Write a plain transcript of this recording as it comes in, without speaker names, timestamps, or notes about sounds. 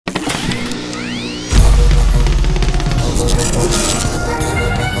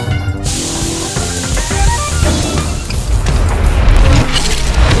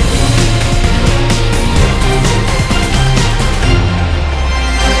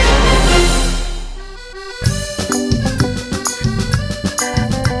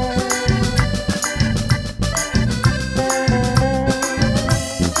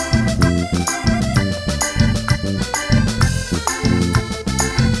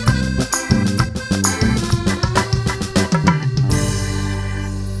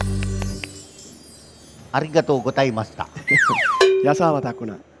අරිගතෝ ගොතයි මස්තා. යසාවතක්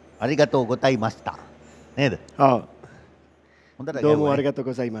වුණා. අරිගතෝ ගොතයි මස්තා. නේද? ඔව්. හොඳට දෝමු අරිගතෝ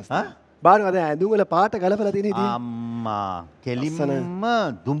ගොතයි මස්තා. බානවා දැන් ඇඳුම් වල පාට ගලපලා තියෙන ඉතින්. අම්මා කෙලින්ම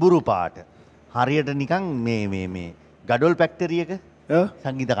දුඹුරු පාට. හරියට නිකන් මේ ගඩොල් ෆැක්ටරි එක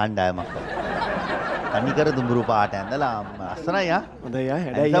සංගීත කණ්ඩායමක්. තනිකර දුඹුරු පාට ඇඳලා අස්සනයි ආ. හොඳයි ආ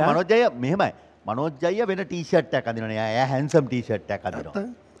හැඩයි ආ. මනෝජ් අයියා මෙහෙමයි. මනෝජ් අයියා වෙන ටී-ෂර්ට් එකක් අඳිනවනේ. එයා හැන්සම් ටී-ෂර්ට් එකක් අඳිනවා.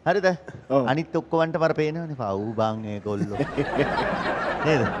 හරිද? අනිත් ඔක්කොමන්ට මර පේනවනේ. පව් බං ඒගොල්ලෝ.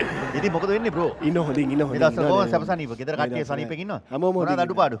 නේද? ඉතින් මොකද වෙන්නේ බ්‍රෝ? ඉන්න හොඳින් ඉන්න හොඳින්. ඊට පස්සේ කොහොමද සපසනීප? ගෙදර කට්ටිය සනීපෙන් ඉන්නවද? හැමෝම මොනවද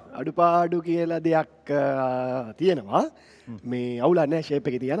අඩුපාඩු? අඩුපාඩු කියලා දෙයක් තියෙනවා. මේ අවුලක් නැහැ ෂේප්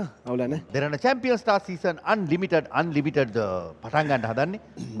එකේ තියන අවුලක් නැහැ. දෙරණ චැම්පියන් ස්ටාර් සීසන් අන්ලිමිටඩ් පටන් ගන්න හදන්නේ.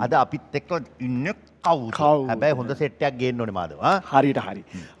 අද අපිත් එක්ක ඉන්නේ කවුද? හැබැයි හොඳ සෙට් එකක් ගේන්න ඕනේ මාදව. හරියට හරි.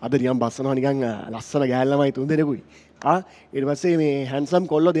 අද නිකන් බස්සනවා නිකන් ලස්සන ගෑල්ලමයි තුන් දෙනෙකුයි. ඊට පස්සේ මේ හැන්සම්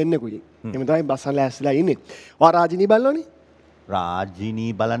කොල්ලෝ දෙන්නෙකුයි. එහෙම තමයි බස්සන් ලෑස්තිලා ඉන්නේ. ඔයා රාජිනී බලනවනේ?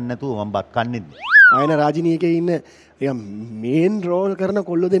 රාජිනී බලන්න නැතුව මම බත් කන්නේද? ආයන රාජිනී එකේ ඉන්න නිකන් මේන් රෝල් කරන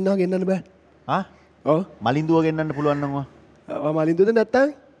කොල්ලෝ දෙන්නවා ගෙන්නන්න බෑ. ඔව් මලින්දුව ගෙන්නන්න පුළුවන් නම් ඔය මලින්දුවද නැත්තම්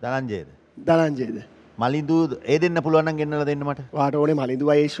දනංජයද? දනංජයද? මලින්දුව ඒ දෙන්න පුළුවන් නම් ගෙන්නලා දෙන්න මට. වාට ඕනේ මලින්දුව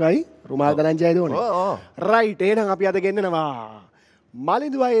ආයේෂ්වයි රුමාල් දනංජයද ඕනේ. ඔව්. රයිට් එහෙනම් අපි අද ගෙන්නනවා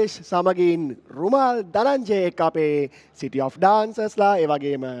මලින්දුව ආයේෂ් සමගින් රුමාල් දනංජය එක්ක අපේ City of Dancers ලා ඒ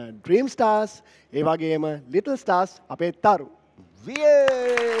වගේම Dream Stars ඒ වගේම Little Stars අපේ තරු.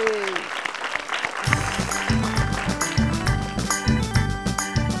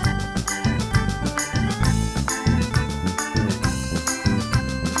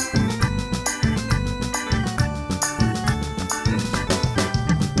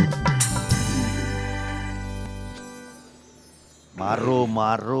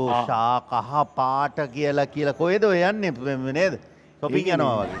 මරෝ ෂා කහ පාට කියලා කොහෙද ඔය යන්නේ නේද? shopping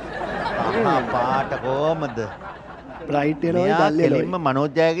යනවා වගේ. කහ පාට කොහමද? බ්‍රයිට් වෙනවා දැල්ලේ. එලින්ම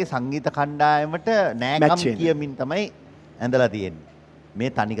මනෝජ් අයගේ සංගීත කණ්ඩායමට නෑකම් කියමින් තමයි ඇඳලා තියෙන්නේ. මේ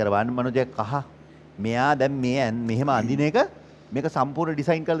තනි කර බලන්න මනෝජ් අය කහ. මෙයා දැන් මෙහෙම අඳින එක මේක සම්පූර්ණ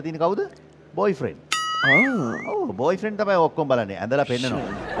ඩිසයින් කරලා තියෙන කවුද? බොයිෆ්‍රෙන්ඩ්. ඔව් බොයිෆ්‍රෙන්ඩ් තමයි ඔක්කොම බලන්නේ. ඇඳලා පෙන්නනවා.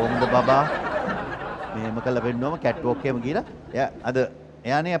 කොහොමද බබා? මෙහෙම කළා පෙන්නවම කැට් වොක් එකම ගිහලා එයා අද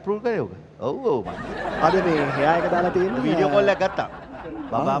එයානේ අප්‍රූව් කරේ ඔක. ඔව් ඔව් මම. අද මේ හෙයා එක දාලා තියෙන වීඩියෝ කෝල් එකක් ගත්තා.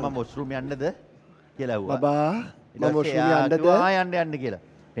 බබා මම වොෂ්රූම් යන්නද කියලා ඇහුවා. බබා මම වොෂ්රූම් යන්නද? යන්න කියලා.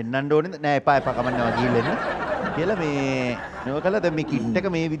 පෙන්නන්න ඕනේ නෑ එපා කමන්නේ මම ගිහින් එන්න කියලා මේව කළා. දැන් මේ කිට් එක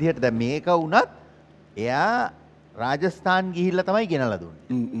මේ විදිහට දැන් මේක වුණත් එයා රාජස්ථාන් ගිහිල්ලා තමයි ගෙනලා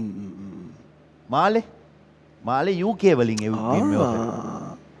දුන්නේ. මාලේ UK වලින් එව්වා.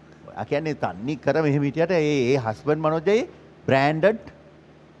 කියන්නේ තන්නේ කර මෙහෙම හිටියට ඒ හස්බන්ඩ් මනෝජ්ජයි බ්‍රෑන්ඩඩ්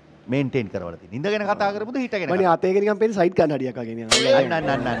මේන්ටේන් කරවලා තියෙන. ඉඳගෙන කතා කරමුද හිටගෙන? මනේ අතේක නිකන් පේන සයිඩ් ගන්න හඩියක් වගේ නේ.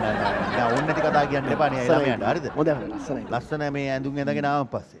 නෑ ඕන්න නැති කතා කියන්න එපා නේ ළමයාට. හරිද? හොඳයි ලස්සනයි. ලස්සන මේ ඇඳුම් ඇඳගෙන ආවන්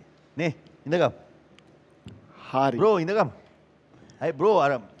පස්සේ. නේ ඉඳගම්. හරි. බ්‍රෝ ඉඳගම්. හයි බ්‍රෝ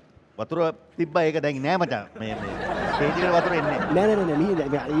අර වතුර තිබ්බා ඒක දැන් නෑ මචං. මේ ස්ටේජ් එකට වතුර එන්නේ නෑ. නෑ මේ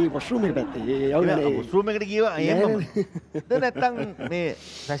මේ වොෂ්රූම් එකට පැත්තේ. ඒ යවුනේ වොෂ්රූම් එකට ගියා එහෙම. නැත්තම් මේ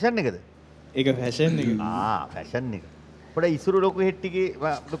ෆැෂන් එකද? ඒක ෆැෂන් එක. ෆැෂන් එක. පොඩ ඉසුරු ලොකු හෙට්ටිගේ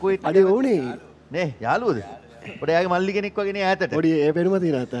ලොකු හෙට්ටි. අනේ ඕනේ. නේ යාළුවද? පොඩ යාගේ මල්ලි කෙනෙක් වගේ නේ ඈතට. පොඩි ඒ පෙනුම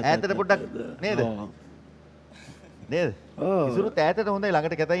තියෙනවා ඈතට පොඩ්ඩක් නේද? නේද? ඉසුරුත් ඈතට හොඳයි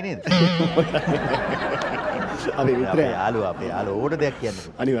ළඟට කැතයි නේද? අපි විතරයි. අපේ යාළුවා ඕන දෙයක් කියන්නකො.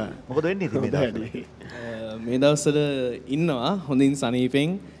 අනිවාර්යෙන්. මොකද වෙන්නේ ඉතින් මේ දවස්වල? මේ දවස්වල ඉන්නවා හොඳින් සනීපෙන්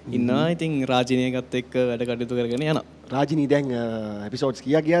ඉන්නවා. ඉතින් රාජිනියකත් එක්ක වැඩ කටයුතු කරගෙන යනවා. රාජිනී දැන් එපිසෝඩ්ස්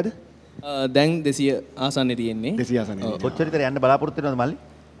කීයක් ගියාද? දැන් 200 ආසන්නේ තියෙන්නේ. 200 ආසන්නේ. කොච්චර විතර යන්න බලාපොරොත්තු වෙනවද මල්ලි?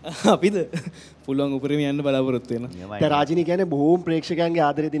 අපිද පුළුවන් උපරිම යන්න බලාපොරොත්තු වෙනවා. දැන් රාජිනී කියන්නේ බොහෝම ප්‍රේක්ෂකයන්ගේ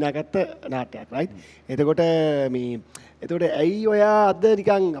ආදරය දිනාගත්ත නාට්‍යයක් රයිට්. එතකොට ඇයි ඔයා අද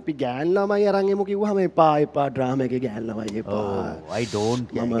නිකන් අපි ගෑන් ළමයි අරන් එමු කිව්වහම එපා ඩ්‍රාමා එකේ ගෑන් ළමයි එපා. ඔව් I don't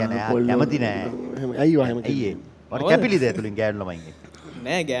කැමති නෑ. ඇයි ඔයා එහෙම කිව්වේ? ඔයාට කැපිලිද ඇතුලින් ගෑන් ළමයින්ගේ?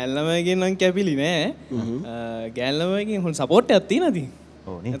 නෑ ගෑන් ළමයිගෙන් නම් කැපිලි නෑ. ගෑන් ළමයිගෙන් හොඳ සපෝට් එකක් තියෙනවා ඉතින්.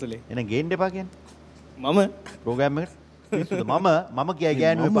 ඔව් නේ. ඇතුලේ. එහෙනම් ගේන්න එපා කියන්නේ. මම ප්‍රෝග්‍රෑම් එකට පිස්සුද මම කියයි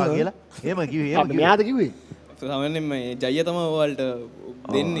ගෑනු එපා කියලා. එහෙම කිව්වේ. මෙයාද කිව්වේ? සාමාන්‍යයෙන් මේ ජය තමයි ඔයාලට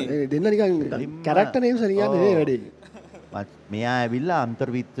දෙන්නේ. දෙන්න නිකන් කැරක්ටර් නේම්ස් කියන්නේ නේ වැඩේ. මෙයා ඇවිල්ලා අන්තර්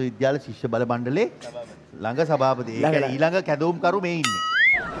විශ්වවිද්‍යාල ශිෂ්‍ය බල මණ්ඩලේ ළඟ සභාපති. ඒක ඊළඟ කැදවුම් කරු මේ ඉන්නේ.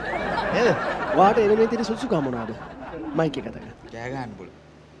 නේද? වාට එළමේ තියෙන සුසුකම මොනවාද? මයික් එක ගන්න. කෑ ගහන්න බුල.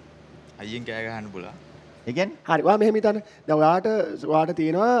 අයියෙන් කෑ ගහන්න බුල. ඒ කියන්නේ? හරි. ඔයා මෙහෙම හිතන්න. දැන් ඔයාට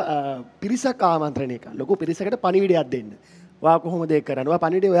තියෙනවා පිරිසක් ආමන්ත්‍රණය කරන. ලොකු පිරිසකට පණිවිඩයක් දෙන්න. ඔයා කොහොමද ඒක කරන්නේ? ඔයා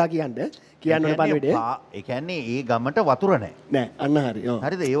පණිවිඩය ඔයා කියන්නේ ඕනේ පණිවිඩය. ඒ කියන්නේ ඒ ගමට වතුර නැහැ. නෑ අන්න හරි. ඔව්.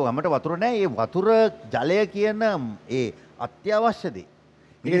 හරිද? ඒ ගමට වතුර නැහැ. ඒ වතුර ජලය කියන ඒ අත්‍යවශ්‍ය දේ.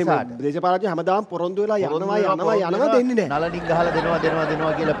 දේශපාලනඥයෝ හැමදාම පොරොන්දු වෙලා යනවා දෙන්නේ නැහැ. නලලින් ගහලා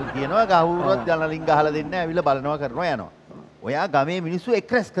දෙනවා කියලා කියනවා. ගහුරුවත් නලලින් ගහලා දෙන්නේ නැහැ. ඇවිල්ලා බලනවා කරනවා යනවා. ඔයා ගමේ මිනිස්සු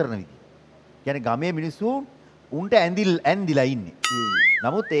එක්රැස් කරන විදිහ. කියන්නේ ගමේ මිනිස්සු උන්ට ඇඳිලා ඉන්නේ.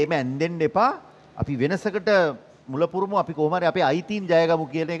 නමුත් එහෙම ඇඳෙන්න එපා. අපි වෙනසකට මුලපුරුමු අපි කොහොම හරි අපේ අයිතීන් ජයගමු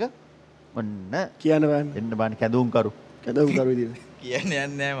කියන එක මොන්න කියන්න බෑ. එන්න බෑනේ කැඳවුම් කරු විදියට. කියන්න යන්නේ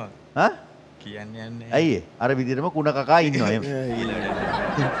නැහැ මම. හා? කියන්න යන්නේ. ඇයි ඒ? අර විදිහටම කුණ කකා ඉන්නවා එහෙම.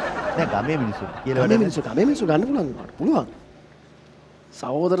 නෑ ගමේ මිනිස්සු කියලා ගමේ මිනිස්සු ගන්න පුළුවන්.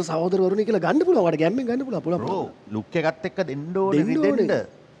 සහෝදරවරුනි කියලා ගන්න පුළුවන්. වට ගැම්මෙන් ගන්න පුළුවන්. බ්‍රෝ ලුක් එකත් එක්ක දෙන්න ඕනේ රිදෙන්න.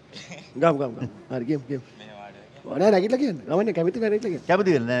 ගම්. හරි ගේම්. ඕනේ නැගිටලා කියන්න. ගමන්නේ කැමති නැගිටලා කියන්න.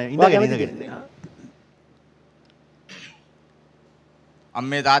 කැමති වෙන්නේ නෑ ඉඳගෙන.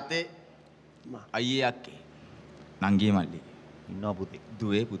 අම්මේ තාත්තේ අයියේ අක්කේ නංගී මල්ලි ඉන්නවා පුතේ.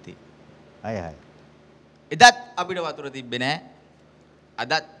 දුවේ පුතේ. අය. එදත් අපිට වතුර තිබ්බේ නෑ.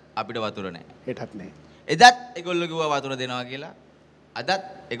 අදත් අපිට වතුර නෑ. හෙටත් නෑ. එදත් ඒගොල්ලෝ කිව්වා වතුර දෙනවා කියලා. අදත්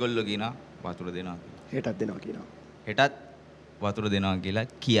ඒගොල්ලෝ කියනවා වතුර දෙනවා කියලා. හෙටත් දෙනවා කියනවා. හෙටත් වතුර දෙනවා කියලා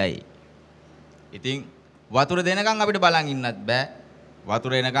කියයි. ඉතින් වතුර දෙනකන් අපිට බලන් ඉන්නත් බෑ.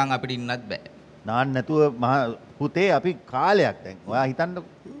 වතුර එනකන් අපිට ඉන්නත් බෑ. නාන්න නැතුව මහ පුතේ අපි කාලයක් දැන්. ඔයා හිතන්න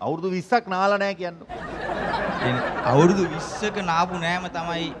අවුරුදු 20ක් නාලා නැහැ කියන්නකො. අවුරුදු 20ක නාපු නෑම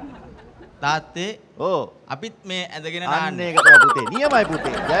තමයි තාත්තේ. ඕ අපිත් මේ ඇඳගෙන අන්න නාන්නේ. ඒක තමයි පුතේ. නියමයි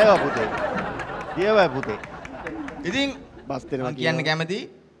පුතේ. ජයවා පුතේ. ජයවා පුතේ. ඉතින් බස් දෙනවා මම කියන්න කැමති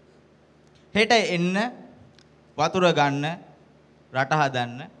හෙට එන්න වතුර ගන්න රට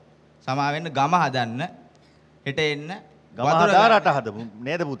හදන්න සමා වෙන්න ගම හදන්න හෙට එන්න ගම හදා රට හදමු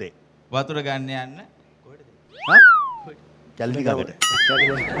නේද පුතේ? වතුර ගන්න යන්න හා? කැලණිකකට.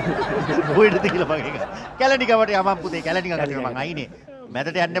 කොහෙද කියලා මම ඒක. කැලණිකකට යමන් පුතේ කැලණිකකට මම අයිනේ.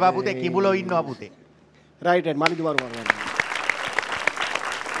 මැදට යන්න එපා පුතේ කිඹුලෝ ඉන්නවා පුතේ. රයිට් මල්ලි දුවරු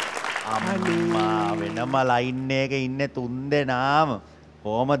අම්මා වෙනම ලයින් එකක ඉන්නේ තුන් දෙනාම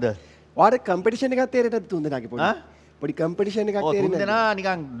කොහමද? ඔයාට කම්පිටිෂන් එකක් තේරෙන්නද තුන් දෙනාගේ පොඩි කම්පිටිෂන් එකක් තුන් තේරෙන්නේ දෙනා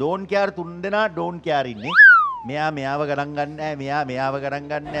නිකන් ඩෝන් කෙයාර් තුන් දෙනා ඩෝන් කෙයාර් ඉන්නේ. මෙයා මෙයාව ගණන් ගන්න නැහැ. මෙයා මෙයාව ගණන්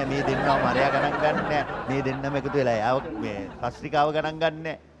ගන්න නැහැ. මේ දෙන්නව මරයා ගණන් ගන්න නැහැ. මේ දෙන්නම එකතු වෙලා යාව මේ සස්ත්‍රිකාව ගණන් ගන්න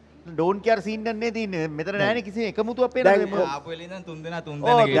නැහැ. ඩෝන් කෙයාර් සීන් එකක් නේ තියෙන්නේ. මෙතන නැහැනේ කිසි එකමුතුවක් පේන්නේ. ආපු වෙලේ ඉඳන් තුන් දෙනා තුන්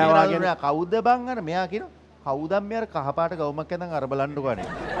දෙනා කවුද බං අර මෙයා කියන කවුදම් මේ අර කහපාට ගවුමක් ඇඳන් අර බලන්නකෝ අනේ.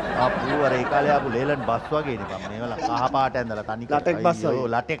 ආපු අර ඒ කාලේ ආපු ලේලන් බස් වගේනේ බං මේවල කහපාට ඇඳලා තනි ලටෙක් බස් වගේ.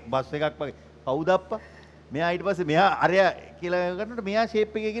 ලටෙක් බස් එකක් වගේ. කවුද අප්පා? මෙයා ඊට පස්සේ මෙයා අරයා කියලා කරනකොට මෙයා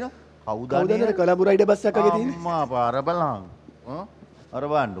ෂේප් එකේ කියනවා කවුද අනේ කොළඹ රයිඩර් බස් එකක් වගේ තියෙන්නේ. අම්මා පාර බලන්. අර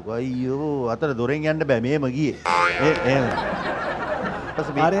බලන්නකෝ අයියෝ අතර දොරෙන් යන්න බෑ මේම ගියේ. එහෙම.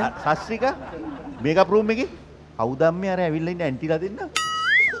 ඊපස්සේ මේ සස්ත්‍රික මේකප් රූම් එකේ කවුදම් මේ අර ඇවිල්ලා ඉන්න ඇන්ටිලා දෙන්න.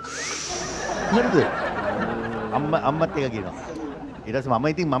 හරිද? අම්මත් එක කියනවා. ඊට පස්සේ මම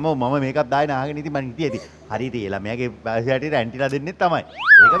ඉතින් මම මේකක් දාගෙන ආගෙන ඉතින් මම හිටියේ ඉතින් හරියට ඒ ළමයාගේ බාසියට ඇන්ටිලා දෙන්නෙත් තමයි.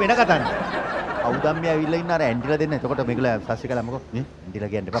 ඒක වෙන කතාවක්. කවුදම් මේ ඇවිල්ලා ඉන්න අර ඇන්ටිලා දෙන්න. එතකොට මේගොල්ලෝ සස්ත්‍රිකලා මොකෝ නේ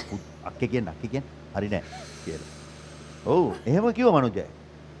ඇන්ටිලා කියන්න එපා. අක්කේ කියන්න හරි නෑ කියලා. ඔව් එහෙම කිව්ව මනුජය.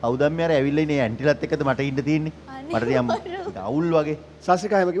 කවුදම් මේ අර ඇවිල්ලා ඉන්නේ ඇන්ටිලාත් එක්කද මට ඉන්න තියෙන්නේ. මට තියම් අවුල් වගේ.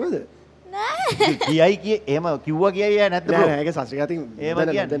 සස්ත්‍රිකා එහෙම කිව්වද? කියයි කිය එහෙම කිව්වා කියයි නැද්ද බ්‍රෝ? නෑ ඒක සස්ත්‍රිකාතින්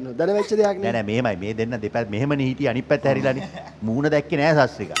දැන වෙච්ච දෙයක් නේ. නෑ මෙහෙමයි මේ දෙන්න දෙපැත්ත මෙහෙමනේ හිටියේ අනිත් පැත්ත හැරිලානේ. මූණ දැක්කේ නෑ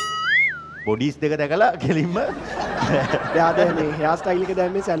සස්ත්‍රිකා. බොඩිස් දෙක දැකලා කෙලින්ම එයාද මේ හෙයාර් ස්ටයිල් එක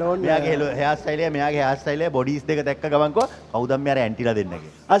දැම්මේ සැලෝන් මෙයාගේ හෙයාර් ස්ටයිල් එක මෙයාගේ හෙයාර් ස්ටයිල් එක බොඩිස් දෙක දැක්ක ගමන් කෝ කවුදම් මෙයාර ඇන්ටිලා දෙන්න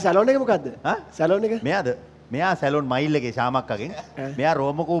කියලා. සැලෝන් එක මොකද්ද? සැලෝන් එක මෙයාද? මෙයා සැලෝන් මයිල් එකේ ශාමක්කගෙන් මෙයා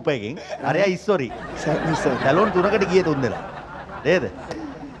රෝමකූපයෙන් අරයා ඉස්සොරි සැලෝන් තුනකට ගියේ තුන් දෙනා. නේද?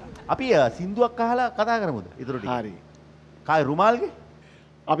 අපි සින්දුවක් අහලා කතා කරමුද? ඊටු ටික. හරි. කායි රුමාල්ගේ?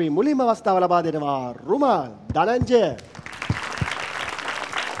 අපි මුලින්ම අවස්ථාව ලබා දෙනවා රුමාල් ධනංජය.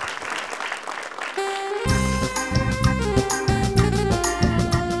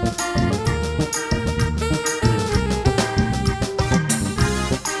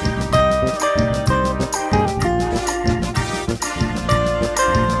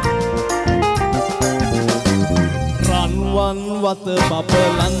 වත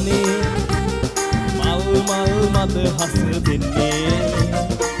බබලන්නේ මල් මද හස දෙන්නේ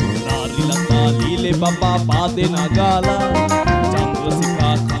නාරිලතා ලීලේ බබා පාදේ නගාලා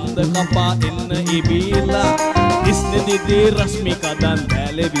චන්ද්‍රසිකා කන්ද කපා එන්න ඉබීලා ඉස්නෙදිදී රශ්මිකදන්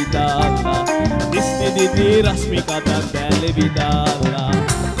බැලේ විදාලා ඉස්නෙදිදී රශ්මිකදන් බැලේ විදාලා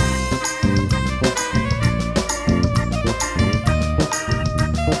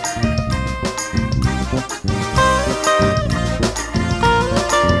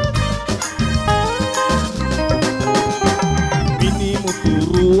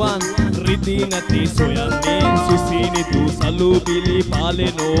රිදී නැති සොයන්නේ සුසීනි දූ සලු බිලි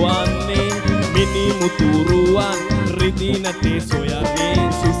පාලේ නොවන්නේ මිනි මුතුරුවන් රිදී නැති සොයන්නේ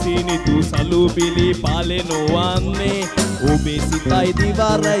සුසීනි දූ සලු බිලි පාලේ නොවන්නේ ඔබේ සිතයි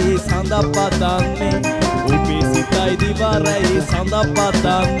දිවරයි සඳපතන්නේ ඔබේ සිතයි දිවරයි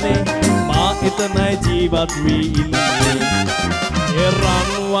සඳපතන්නේ මා එතනයි ජීවත් වී ඉන්නේ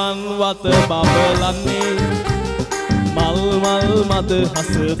රන්වන් වත බබලන්නේ මල් මල් මද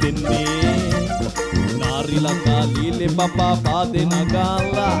හස දෙන්නේ නාරි ලතා ලීලේ පපා පාදේ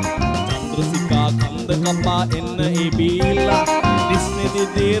නගාලා චන්ද්‍රසිකා කන්ද කපා එන්න එබීලා දිස්නේ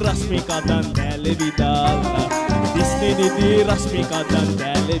දිදී රශ්මිකා දන් දැලේ විදාලා දිස්නේ දිදී රශ්මිකා දන්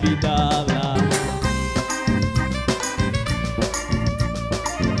දැලේ විදාලා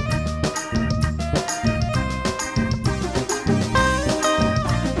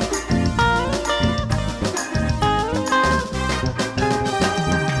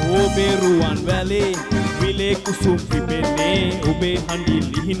ඔබේ රුවන් වැලේ විලේ කුසුම් පිපෙන්නේ ඔබේ හඬි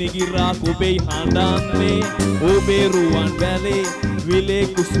ලිහිණ ගිරාක් ඔබේ හඬන්නේ ඔබේ රුවන් වැලේ විලේ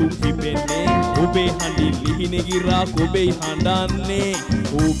කුසුම් පිපෙන්නේ ඔබේ හඬි ලිහිණ ගිරාක් ඔබේ හඬන්නේ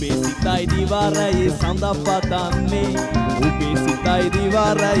ඔබේ සිතයි දිවරයි සඳපතන්නේ ඔබේ සිතයි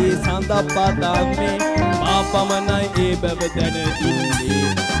දිවරයි සඳපතන්නේ මා පමණයි ඒ බව දැන ඉන්නේ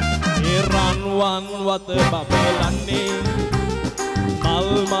ඒ රන්වන් වත බබලන්නේ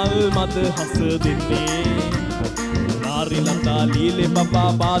මල් මල් මද හස දෙන්නේ නාරි ලතා ලීලේ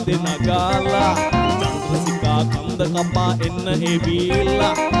පපා පාදේ නගාලා චන්ද්‍රසිකා කන්ද කපා එන්න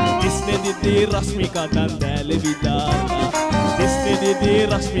එබීලා දිස්නේ දිදී රශ්මිකා දන් දැලේ විදාලා දිස්නේ දිදී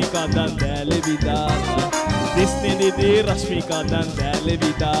රශ්මිකා දන් දැලේ විදාලා දිස්නේ දිදී රශ්මිකා දන් දැලේ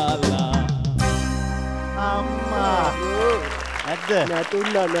විදාලා අම්මා නැද්ද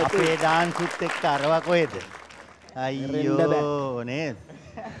නැතුණා නැතු අපේ ඩාන්සුත් එක්ක අරවා කොහෙද අයියෝ නේද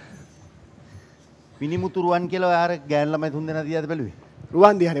මිනිමුතුරුවන් කියලා අර ගෑන් ළමයි තුන් දෙනා තියාද බැලුවේ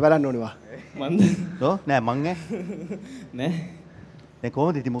රුවන් දිහානේ බලන්න ඕනවා මන්ද ඔව් නෑ මං නෑ දැන්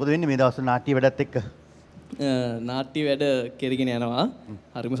කොහොමද ඉතින් මොකද වෙන්නේ මේ දවස්වල නාට්‍ය වැඩත් එක්ක නාට්‍ය වැඩ කෙරගෙන යනවා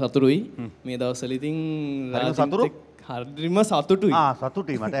හරිම සතුටුයි මේ දවස්වල ඉතින් හරිම සතුටුයි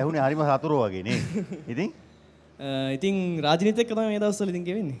සතුටුයි මට ඇහුනේ හරිම සතුටු වගේ නේ ඉතින් රාජිනිත් එක්ක තමයි මේ දවස්වල ඉතින්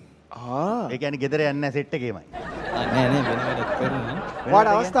ගෙවෙන්නේ ඒ කියන්නේ ගෙදර යන්නේ නැහැ සෙට් එකේමයි නෑ වෙන වැඩක් කරනවා වාට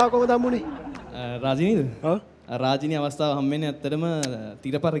අවස්ථාව කොහොමද හම්බුනේ රාජිනීද රාජිනී අවස්ථාව හම්බෙන්නේ ඇත්තටම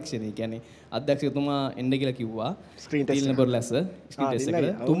තිර පරීක්ෂණය කියන්නේ අධ්‍යක්ෂකතුමා එන්න කියලා කිව්වා ස්ක්‍රීන් ටෙස්ට් තිල්නබර් ලැස ස්ක්‍රීන් ටෙස්ට්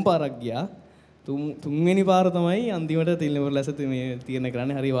එකට තුන් පාරක් ගියා තුන්වෙනි පාර තමයි අන්තිමට තිල්නබර් ලැස මේ තීරණය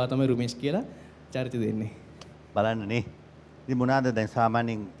කරන්නේ හරි වා තමයි රුමේෂ් කියලා චරිත දෙන්නේ බලන්න නේ ඉතින් මොනවාද දැන්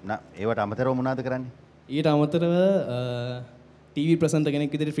සාමාන්‍යයෙන් ඒවට අමතරව මොනවාද කරන්නේ ඊට අමතරව ටීවී ප්‍රසන්ටර්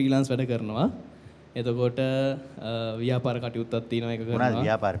කෙනෙක් විදිහට ෆ්‍රීලාන්ස් වැඩ කරනවා එතකොට ව්‍යාපාර කටයුත්තක් තියෙනවා ඒක කරනවා මොනවාද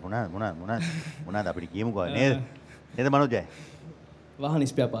ව්‍යාපාර මොනවාද අපිට කියමුකෝ නේද නේද මනෝජය වාහන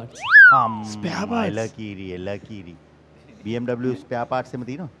spare parts spare parts එලකීරි BMW spare parts එම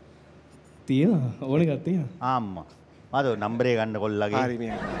තියෙනවා ඕන එකක් තියෙනවා අම්මා මාද නම්බරේ ගන්න කොල්ලගේ හරි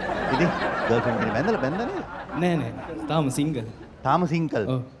මේ ඉතින් ගර්ල්ෆ්‍රෙන්ඩ් කෙනෙක් බැඳලා නෑ තාම සිංගල්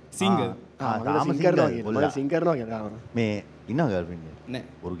ඔව් සිංගල් සිං කරනවා කියලා මේ ඉන්නව ගර්ල්ෆ්‍රෙන්ඩ් නෑ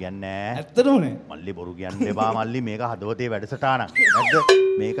බොරු කියන්නේ නෑ ඇත්තටම නෑ මල්ලි බොරු කියන්න එපා මල්ලි මේක හදවතේ වැඩසටහනක් නැද්ද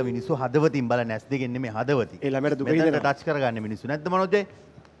මේක මිනිස්සු හදවතින් බල නැස් දෙකෙන් නෙමෙයි හදවතින් ඒ ළමයට දුක මෙතන ටච් කරගන්න මිනිස්සු නැද්ද මනෝජේ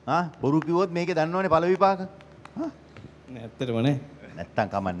බොරු කිව්වොත් මේකේ දන්නවනේ පළ විපාක නෑ ඇත්තටම නෑ නැත්තම්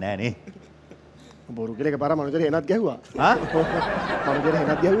කමක් නෑ නේ බොරු කියලා එකපාර මනෝජේ එනත් ගැහුවා මනෝජේ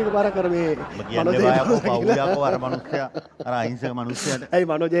එනත් ගැහුවේ එකපාර කර මේ මනෝජේ පවුලයකෝ අර මිනිස්සයා අර අහිංසක මිනිස්සයාට ඇයි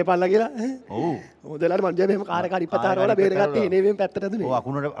මනෝජේ පල්ලා කියලා ඔව් මොදලාට මනෝජේ මෙහෙම කාර් එක අනිපතාර වල බේරගත්තේ එනේ මෙන් පැත්තට ඇදුනේ ඔව්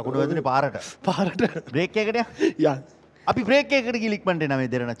අකුණට වැදුනේ පාරට බ්‍රේක් එකකට යා අපි බ්‍රේක් එකකට ගිහින් ඉක්මනට එනවා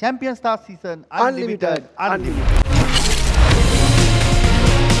මේ දෙරණ චැම්පියන් ස්ටාර් සීසන් අන්ලිමිටඩ්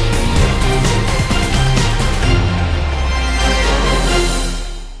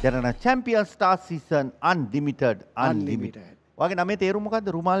දෙරණ චැම්පියන් ස්ටාර් සීසන් අන්ලිමිටඩ් වගේ නමේ තේරුම මොකද්ද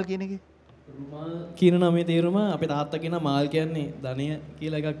රුමාල් කියන එකේ රුමාල් කියන නමේ තේරුම අපේ තාත්තා කියන මාල් කියන්නේ ධනය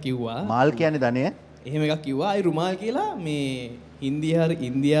කියලා එකක් කිව්වා මාල් කියන්නේ ධනය එහෙම එකක් කිව්වා අයි රුමාල් කියලා මේ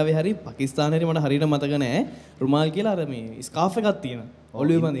ඉන්දියාවේ හරි පාකිස්තානේ හරි මට හරියට මතක නැහැ රුමාල් කියලා අර මේ ස්කාෆ් එකක් තියෙනවා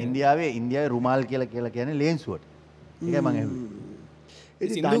ඔළුවේ බඳින ඉන්දියාවේ රුමාල් කියලා කියන්නේ ලේන්සුවට ඒකයි මම ඇහුවේ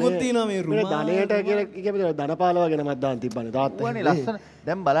සින්දුකුත් තියෙනවා මේ රුමාල් ධනයට කියලා කියපේ ධනපාල වගේ නමක් දාන්න තිබ්බනේ තාත්තා වනේ ලස්සන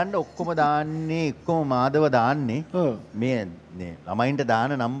දැන් බලන්න ඔක්කොම දාන්නේ ඔක්කොම මාදව දාන්නේ මේ නේ ළමයින්ට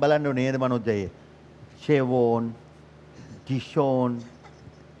දාන නම් බලන්න නේද මනෝජය ෂෙවෝන් ටිෂෝන්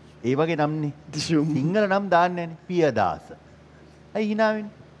ඒ වගේ නම්නේ සිංහල නම් දාන්නේ නැනේ පියදාස ඇයි hina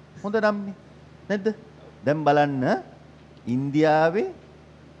වෙන්නේ හොඳ නම්නේ නැද්ද දැන් බලන්න ඉන්දියාවේ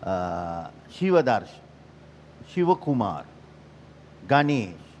ශිවදර්ශ, ශිවකුමාර්,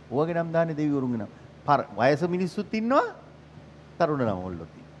 ගණේෂ්. ඔයගේ නම් දාන්නේ දෙවිවරුන්ගේ නම්. වයස මිනිස්සුත් ඉන්නවා, තරුණ නම්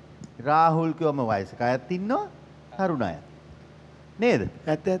ඔල්ලොත් ඉන්නවා. රාහුල් කිව්වම වයසක අයත් ඉන්නවා, තරුණ අයත්. නේද?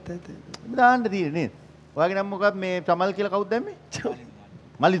 ඇත්ත. දාන්න තියෙන්නේ නේද? ඔයගේ නම් මොකක්ද මේ චමල් කියලා කවුද දැම්මේ?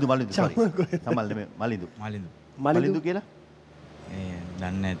 මලිදු sorry. චමල් නෙමෙයි මලිදු කියලා.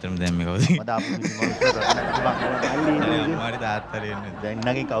 දන්නේ ඇත්තටම දැන් මේ කවුද? මට ආපු අම්මාරි තාත්තලා ඉන්නේ. දැන්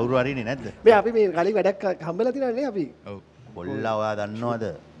නගේ කවුරු හරි ඉන්නේ නැද්ද? මේ අපි මේ කලින් වැඩක් හම්බෙලා තියෙනවා නේ අපි. ඔව්. කොල්ලා ඔයා දන්නවද?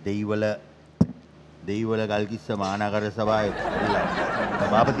 දෙයිවල ගල්කිස්ස මානගර සභාවේ කොල්ලා.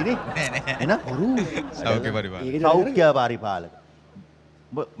 සභාපතිනේ? නෑ. එන? සෞඛ්‍ය පරිපාලක. සෞඛ්‍ය පරිපාලක.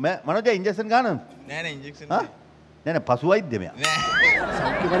 මනෝජ ඉන්ජෙක්ෂන් ගන්නවද? නෑ ඉන්ජෙක්ෂන් හා? නෑ පසු වෛද්‍ය මෙයා. නෑ.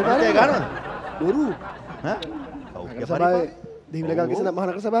 සෞඛ්‍ය පරිපාලක ගන්නවද? බොරු. හා? සෞඛ්‍ය සභාවේ දෙවිල ගල්කිස්ස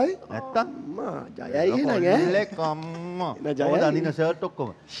මහනගර සභාවේ? නැත්තම් අම්මා ජයයි එහෙනම් ඈ. ලෙකම්ම. ඔය අඳින ෂර්ට් ඔක්කොම.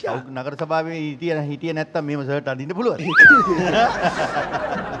 නගර සභාවේ හිටියේ නැත්තම් මේව ෂර්ට් අඳින්න පුළුවන්.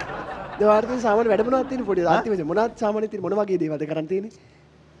 දෙවාර්තේ සාමාන්‍ය වැඩ මොනවද තියෙන්නේ පොඩි ආත්මේ මොනවද සාමාන්‍ය තියෙන්නේ මොන වගේ දේවල්ද කරන් තියෙන්නේ?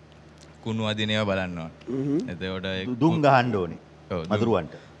 කුණු අදිනේව බලන්න ඕනේ. එතකොට දුම් ගහන්න ඕනේ. ඔව්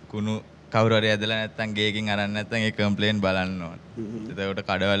මදුරුවන්ට. කුණු කවුරු හරි ඇදලා නැත්තම් ගේකින් අරන් නැත්තම් ඒ කම්ප්ලේන්ට් බලන්න ඕනේ. එතකොට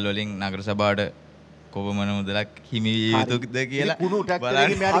කඩවල් වලින් නගර සභාවට කොපමණ මුදලක් හිමි විය යුතුද කියලා කුණු ට්‍රැක්ටර්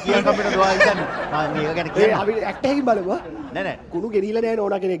එකකින් මෙයාට කියන්න කම්පියුටර් දොවා ඉන්නේ. මම මේක ගැන ඒ අපි ඇක්ට් එකකින් බලමු. නෑ. කුණු ගෙනිලා නැහැ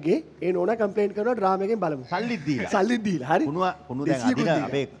නෝනා කෙනෙක්ගේ. ඒ නෝනා කම්ප්ලේන්ට් කරනවා ඩ්‍රාමා එකෙන් බලමු. සල්ලිත් දීලා. සල්ලිත් දීලා. හරි. කුණු දැන් අදින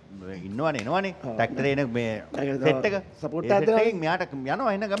අපේ ඉන්නවනේ එනවනේ ට්‍රැක්ටරේ එන මේ සෙට් එක සපෝට් එකක් එකක් දෙනවා මෙයාට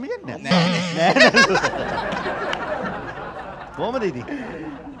යනවා එන්න ගමින් නෑ කොහමද ඉතින්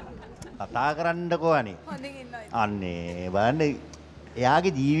කතා කරන්නකෝ අනේ අන්නේ බලන්න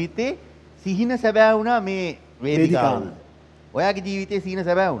එයාගේ ජීවිතේ සිහින සැබෑ වුණා මේ වේදිකාව. ඔයාගේ ජීවිතේ සිහින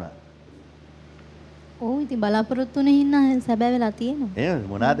සැබෑ වුණා. ඔව් ඉතින් බලාපොරොත්තු වෙන හින්න සැබෑ වෙලා තියෙනවා. එහෙනම්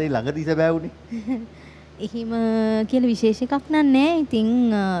මොනවාද ළඟදී සැබෑ වුනේ? එහෙම කියලා විශේෂ එකක් නෑ. ඉතින්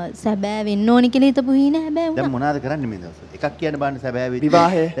සැබෑ වෙන්න ඕනි කියලා හිතපු හින හැබැයි වුණා. දැන් මොනවාද කරන්නේ මේ දවස්වල? එකක් කියන්න බෑනේ සැබෑ වෙච්ච.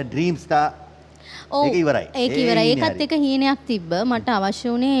 විවාහය. දැන් ඩ්‍රීම් ස්ටාර්. ඒක ඉවරයි. ඒක ඉවරයි. ඒකත් එක හීනයක් තිබ්බ. මට අවශ්‍ය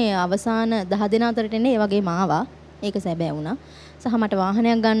වුණේ අවසාන 10 දෙනා අතරට එන්නේ. ඒ වගේම ආවා. ඒක සැබෑ වුණා. සහ මට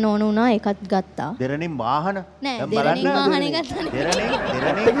වාහනයක් ගන්න ඕන වුණා. ඒකත් ගත්තා. දෙරණින් වාහන? නෑ දෙරණින් වාහනේ ගත්තා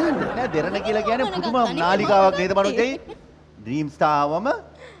නේ. දෙරණ කියලා කියන්නේ පුදුම නාලිකාවක් නේද මනෝජයි? ඩ්‍රීම් ස්ටාර් ආවම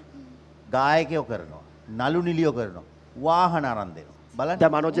ගායකයෝ කරනවා. නලු නිලියෝ කරනවා. වාහන අරන් දෙනවා. බලන්න.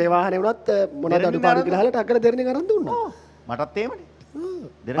 දැන් මනෝජේ වාහනේ වුණත් මොනවද අඩුපාඩු කියලා අහලා ටක්කර දෙරණින් අරන් දුන්නා. මටත් එහෙමනේ.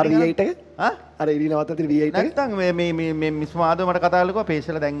 අර V8 එක? හා? අර ඉරිනවත් අතර V8 එක? නැත්තම් මේ මිස් මාදව මට කතා කරලා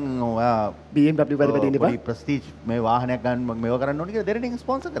පේෂල දැන් ඔයා BMW වැඩ ඉන්න බා. ප්‍රස්ටිජ් මේ වාහනයක් ගන්න මේව කරන්න ඕනේ කියලා දෙරණින්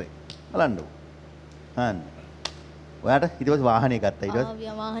ස්පොන්සර් කරේ. බලන්නකො. හාන්. ඔයාට ඊට පස්සේ වාහනේ ගත්තා ඊට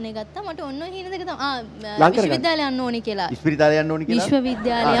පස්සේ වාහනේ ගත්තා මට ඔන්න හින දෙක තමයි විශ්වවිද්‍යාලය යන්න ඕනි කියලා විශ්වවිද්‍යාලය යන්න ඕනි කියලා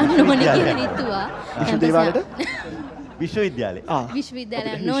විශ්වවිද්‍යාලය යන්න ඕනි කියලා හිතුවා විශ්වවිද්‍යාලය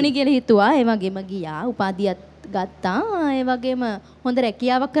යන්න ඕනි කියලා හිතුවා ඒ වගේම ගියා උපාධියක් ගත්තා ඒ වගේම හොඳ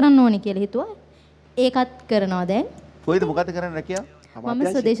රැකියාවක් කරන්න ඕනි කියලා හිතුවා ඒකත් කරනවා දැන් කොයිද මොකද කරන්නේ රැකියාව මම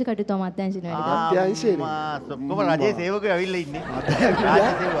ස්වදේශ කටයුතු අමාත්‍යාංශයේ ඔක්කොම රජයේ සේවකයෝ ඇවිල්ලා ඉන්නේ.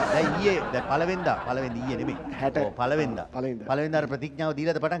 රාජ්‍ය සේවක. දැන් ඊයේ දැන් පළවෙනිදා ඊයේ නෙමෙයි. 60 පළවෙනිදා ප්‍රතිඥාව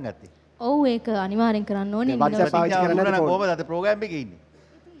දීලාද පටන් ගත්තේ? ඔව් ඒක අනිවාර්යෙන් කරන්න ඕනේ. WhatsApp පාවිච්චි කරන්න ඕනේ කොහොමද අද ප්‍රෝග්‍රෑම් එකේ ඉන්නේ?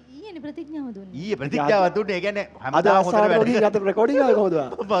 ඊයේ ප්‍රතිඥාව දුන්නේ. ඊයේ ප්‍රතිඥාව දුන්නේ. ඒ කියන්නේ හැමදාම හොඳට වැඩ කරා. අද රෙකෝඩින් එක කොහොමද?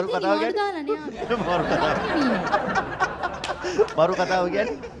 බරු කතාව කියන්නේ. බරු කතාව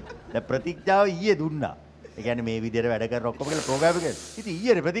කියන්නේ. දැන් ප්‍රතිඥාව ඊයේ දුන්නා. ඒ කියන්නේ මේ විදිහට වැඩ කරන ඔක්කොම කියලා ප්‍රෝග්‍රෑම් එකේ. ඉතින්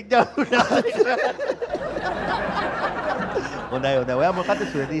ඊයේ ප්‍රතිඥාව දුන්නා. හොඳයි. ඔයා මොකද්ද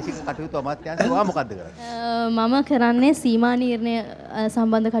ස්වදේශික කටයුතු අමාත්‍යාංශය ඔයා මොකද්ද කරන්නේ? මම කරන්නේ සීමා නිර්ණය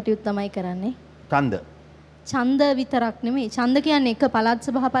සම්බන්ධ කටයුතු තමයි කරන්නේ. ඡන්ද විතරක් නෙමෙයි. ඡන්ද කියන්නේ එක පළාත්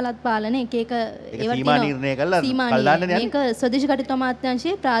සභා පළාත් පාලන එක ඒවා සීමා නිර්ණය කළා කල්ලාන්න යන්නේ. මේක ස්වදේශ කටයුතු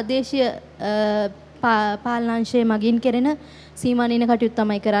අමාත්‍යාංශයේ ප්‍රාදේශීය පාලනාංශයේ මගින් කෙරෙන සීමා නිර්ණය කටයුතු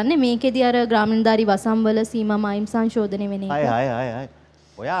තමයි කරන්නේ. මේකෙදී අර ග්‍රාමීණධාරී වසම් වල සීමා මායිම් සංශෝධනය වෙන එක. හයි.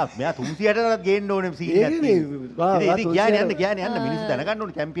 ඔයා මෙයා 300ටවත් ගේන්න ඕනේ සීන් එකක්. ඉතින් කියන්නේ යන්න මිනිස්සු දැනගන්න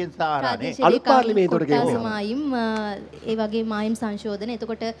ඕනේ චැම්පියන්ස් ආරානේ. අලුත් පාර්ලිමේන්තුවට ගෙවුවා. මායිම් ඒ වගේ මායිම් සංශෝධන.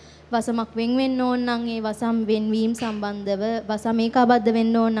 එතකොට වසමක් වෙන් වෙන්න ඕන නම් ඒ වසම් වෙන්වීම සම්බන්ධව වසම ඒකාබද්ධ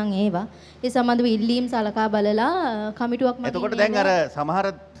වෙන්න ඕන නම් ඒවා. ඒ සම්බන්ධව ඉල්ලීම් සලකා බලලා කමිටුවක් මගින්. එතකොට දැන් අර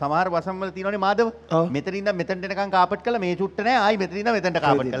සමහර වසම් වල තියෙනවනේ මාදව. මෙතනින් ඉඳන් මෙතනට එනකන් කාපට් කළා මේ චුට්ට නෑ. ආයි මෙතනින් ඉඳන් මෙතනට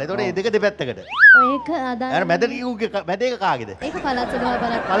කාපට් කළා. එතකොට මේ දෙක දෙපැත්තකට. ඔය ඒක අදාළ. අර මැද එක කාගේද? ඒක පළාත් සභාව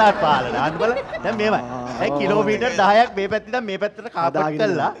පළාත් පාලන. අන්න බලන්න. දැන් මේවයි. දැන් කිලෝමීටර් 10ක් මේ පැත්තේ ඉඳන් මේ පැත්තට කාපට්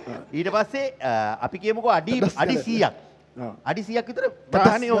කළා. ඊට පස්සේ අපි කියමුකෝ අඩි 100ක්. අඩි 100ක් විතර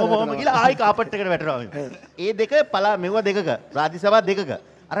ප්‍රාණි ඔහොම ගිහලා ආයි කාපට් එකට වැටෙනවා. ඒ දෙක මෙව දෙකක රාජ්‍ය සභා දෙකක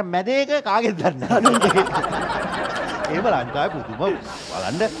අර මැදේක කාගෙද දන්නේ? ඒව ලංකාවේ පුදුම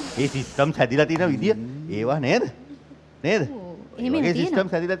බලන්න මේ සිස්ටම්ස් හැදිලා තියෙන විදිය ඒවා නේද? නේද? මේ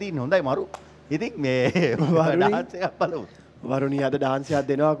සිස්ටම්ස් හැදිලා තියෙන හොඳයි මරු. ඉතින් මේ ඩාන්ස් එකක් බලමු. වරුණී අද ඩාන්ස් එකක්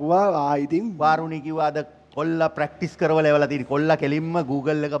දෙනවා කිව්වා. ඉතින් වරුණී කිව්වා අද කොල්ලා ප්‍රැක්ටිස් කරවල එවලා තියෙන. කොල්ලා කෙලින්ම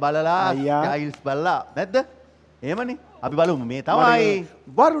Google එක බලලා ස්ටයිල්ස් බලලා නැද්ද? එහෙමනේ. අපි බලමු මේ තමයි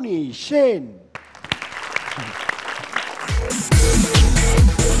වරුණී ෂේන්.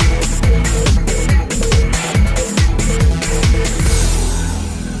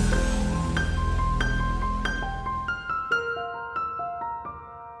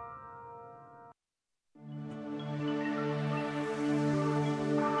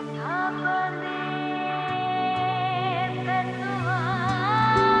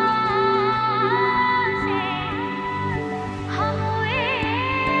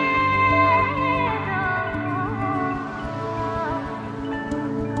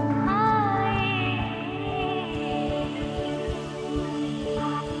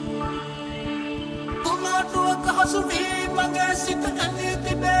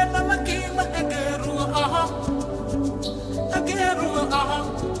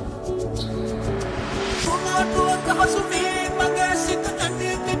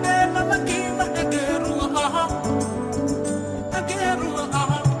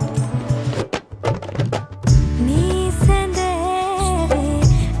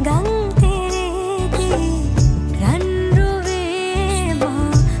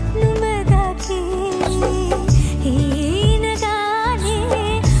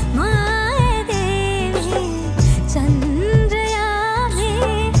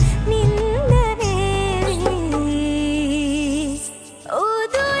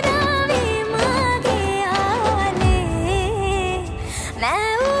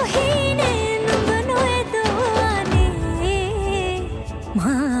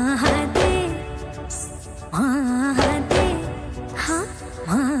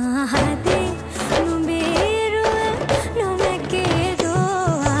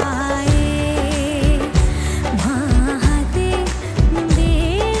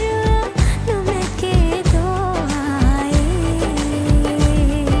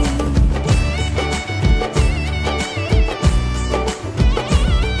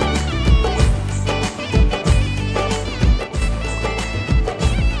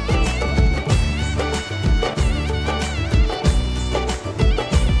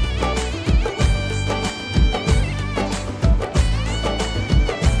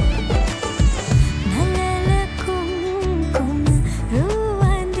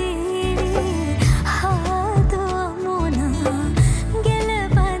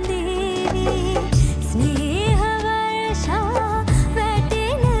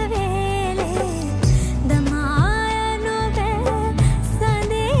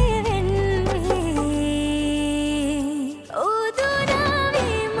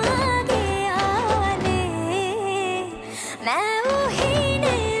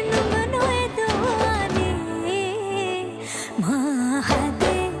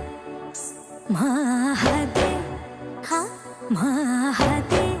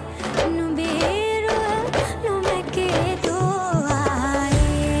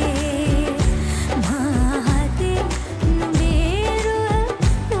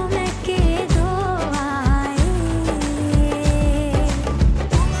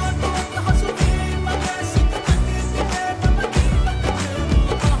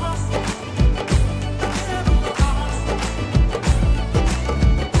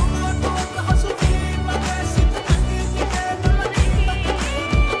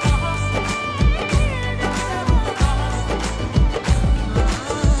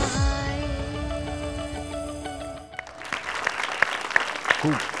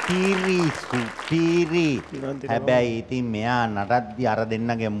 හැබැයි ඉතින් මෙයා නටද්දි අර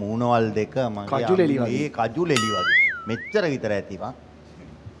දෙන්නගේ මූණවල් දෙක මගේ කජුලෙලි වගේ මෙච්චර විතර ඇතිවා.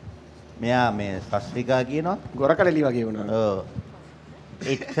 මෙයා මේ සස්ත්‍රිකා කියනවා ගොරකලෙලි වගේ වුණා. ඔව්.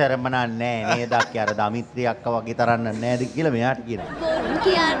 එච්චරම නෑ නේද අක්කේ අර දමිත්‍රි අක්කා වගේ තරන්න නෑද කියලා මෙයාට කියනවා. බොරු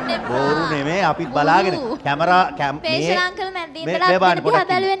කියන්නේ බොරු නෙමෙයි අපි බලාගෙන කැමරා මේ අංකල් මැද්ද ඉඳලා දිහා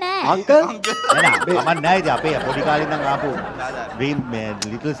බැලුවේ නෑ. අංකල් නෑ මම නෑ ඉතින් අපේ පොඩි කාලේ ඉඳන් ආපු ඩ්‍රීම් මේ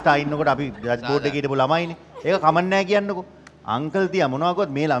ලිටල් ස්ටාර් ඉන්නකොට අපි ජජ් බෝඩ් එකේ හිටපු ළමයිනේ. ඒක කමක් නෑ කියන්නකෝ. අංකල් තියා මොනවා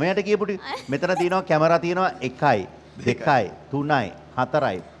කිව්වත් මේ ළමයාට කියපු ටික මෙතන තියෙනවා කැමරා තියෙනවා 1යි 2යි 3යි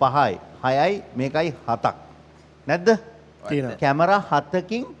 4යි 5යි 6යි මේකයි 7ක්. නැද්ද? තියෙනවා. කැමරා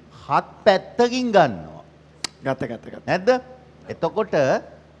 7කින් 7 පැත්තකින් ගන්නවා. ගත්ත. නැද්ද? එතකොට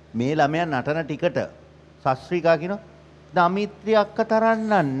මේ ළමයා නටන ටිකට සස්ත්‍රිකා කියනවා දමිත්‍රි අක්ක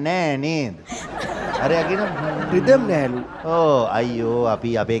තරන්න නෑ නේද? අරයා කියන රිදම් නෑලු. ඕ අයියෝ අපි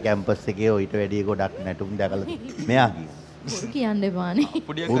අපේ කැම්පස් එකේ ඔයිට වැඩි ගොඩක් නැටුම් දැකලා මෙයා කියනවා. බොරු කියන්න එපානේ.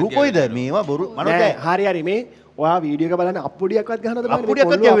 බොරු කොයිද මේවා බොරු මනෝජය හරි හරි මේ ඔයා වීඩියෝ එක බලන්න අප්පුඩියක්වත් ගහනවද බලන්න.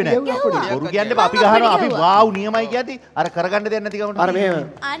 අප්පුඩියක්වත් ගැව්වේ නැහැ. බොරු කියන්නේ අපි ගහනවා අපි වාව් නියමයි කියති අර කරගන්න දෙයක් නැති ගමන. අර මේව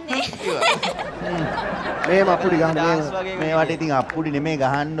අනේ. මේව අප්පුඩි ගහන මේවට ඉතින් අප්පුඩි නෙමෙයි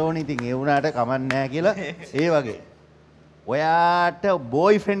ගහන්න ඕනේ ඉතින් ඒ වුණාට කමක් නැහැ කියලා ඒ වගේ. ඔයාට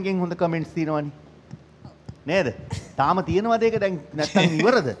බෝයිෆ්‍රෙන්ඩ් ගෙන් හොඳ කමෙන්ට්ස් තියෙනවනේ. නේද? තාම තියෙනවද ඒක දැන් නැත්තම්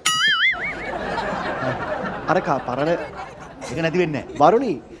ඉවරද? අර පරණ ඒක නැති වෙන්නේ නැහැ.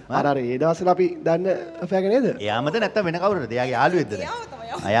 වරුණි අර ඒ දවස්වල අපි දන්න අෆෑක නේද? එයාමද නැත්තම් වෙන කවුරුද? එයාගේ යාළුවෙක්ද දැන්?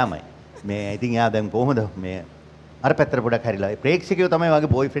 එයාමයි. මේ ඉතින් එයා දැන් කොහොමද මේ අර පැත්තට පොඩක් හැරිලා. ප්‍රේක්ෂකයෝ තමයි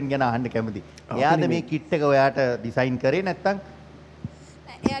වගේ බෝයිෆ්‍රෙන්ඩ් ගැන අහන්න කැමති. එයාද මේ කිට් එක ඔයාට ඩිසයින් කරේ නැත්තම්?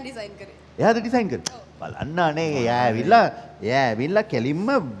 එයා ඩිසයින් කරේ. එයාද ඩිසයින් කරේ? බලන්න අනේ එයා ඇවිල්ලා කෙලින්ම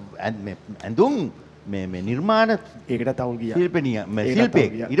ඇඳුම් මේ නිර්මාණ ඒකට තවුල් ගියා. ශිල්පිනිය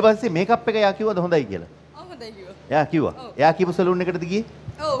ශිල්පියෙක්. ඊට පස්සේ මේකප් එක එයා කිව්වද හොඳයි කියලා? හොඳයි කිව්වා. එයා කිව්වා. එයා කියපු සලූන් එකටද ගියේ?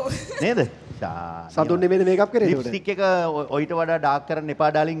 ඔව්. නේද? සතුන් නෙමෙයිද මේකප් කරේ ඒකට? ලිප්ස්ටික් එක ඔයිට වඩා ඩාර්ක් කරන්න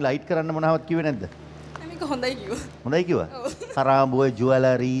එපා ඩාලින් ලයිට් කරන්න මොනවද කිව්වේ නැද්ද? මේක හොඳයි කිව්වා. හොඳයි කිව්වා? ඔව්. කරාඹුව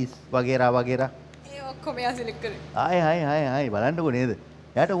ජුවලරීස් වගේරා වගේරා. ඒ ඔක්කොම එයා සිලෙක්ට් කරේ. ආයි බලන්නකෝ නේද?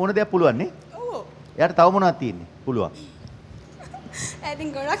 එයාට ඕන දෙයක් පුළුවන් නේ? ඔව්. එයාට තව මොනවද තියෙන්නේ? පුළුවන්.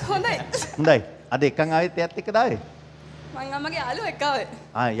 ඇතින් ගොඩක් හොඳයි. හොඳයි. අද එක්කන් ආවෙත් එයාත් එක්ක දාවේ? මං අම්මගේ යාළුවා එක්ක ආවේ.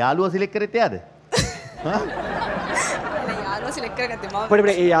 යාළුවා සිලෙක්ට් කරෙත් එයාද? හා? නෑ යාළුවා සිලෙක්ට් කරගත්තේ මම.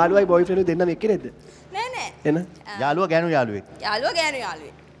 පොඩි ඒ යාළුවයි බෝයිෆ්‍රෙන්ඩ් දෙන්නම එක්කේ නේද? නෑ. එන යාළුවා ගෑනු යාළුවෙක්. යාළුවා ගෑනු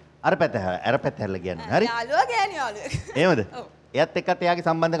යාළුවෙක්. අර පැත්ත හැරලා කියන්නේ. හරි? යාළුවා ගෑනු යාළුවෙක්. එහෙමද? ඔව්. එයාත් එක්කත් එයාගේ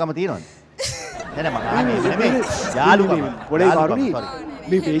සම්බන්ධකම තියෙනවද? නෑ මම ආන්නේ නෙමෙයි. යාළුවා. පොඩි වරුණි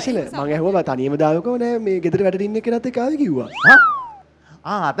මේ පේෂල මං ඇහුවා තනියම දාවකෝ නෑ මේ ගෙදර වැඩ ඉන්න කෙනත් එක්ක ආවේ කිව්වා.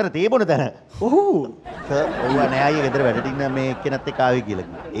 අතර තේබොන තැන. ඔහු. ඔව් නෑ අයියේ ගෙදර වැඩ ඉන්න මේ එක්කෙනත් එක්ක ආවේ කියලා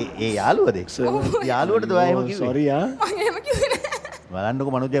කිව්වා. ඒ යාළුවද? යාළුවටද ඔයා එහෙම කිව්වේ? සෝරි ආ. මං එහෙම කිව්වේ නෑ. බලන්නකො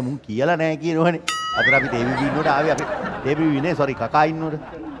මනුජයා මුන් කියලා නෑ කියනවනේ. අතර අපි තේබිවි ඉන්නකොට ආවේ අපි තේබිවි නේ සෝරි කකා ඉන්නකොට.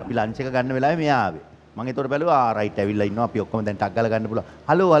 අපි ලන්ච් එක ගන්න වෙලාවේ මෙයා ආවේ. මම ඒතකොට බැලුවා රයිට් ඇවිල්ලා ඉන්නවා අපි ඔක්කොම දැන් ටක් ගාලා ගන්න පුළුවන්.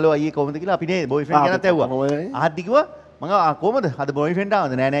 හලෝ අයියේ කොහොමද කියලා අපි නේ බෝයිෆ්‍රෙන්ඩ් ගැනත් ඇහුවා. ආද්දි කිව්වා මම කොහොමද අද බෝයිෆ්‍රෙන්ඩ්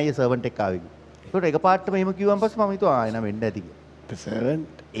ආවද නෑ අයියේ සර්වන්ට් එක්ක ආවේ කිව්වා. ඒතකොට එකපාරටම එහෙම කිව්වන් පස්සේ මම හිතුවා එන වෙන්න ඇති කියලා.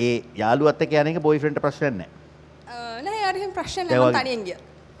 සර්වන්ට් ඒ යාළුවත් එක්ක යන එක බෝයිෆ්‍රෙන්ඩ්ට ප්‍රශ්නයක් නෑ. නෑ යාට එහෙම ප්‍රශ්න නෑ මම තනියෙන්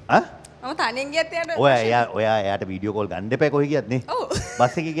ගියා. මම තනියෙන් ගියත් එයාට ඔයා එයාට වීඩියෝ කෝල් ගන්න එපා කොහේ ගියත් නේ. ඔව්.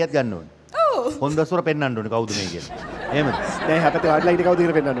 බස් එකේ ගියත් ගන්න ඕනේ. ඔව්. හොන්දසුර පෙන්වන්න ඕනේ කවුද මේ කියන්නේ. එහෙමද? නෑ හැපතේ වාඩිලා ඉන්න කවුද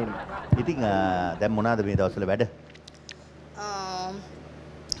කියලා පෙන්නන්න ඕනේ. ඉතින් දැන් මොනවාද මේ දවස්වල වැඩ?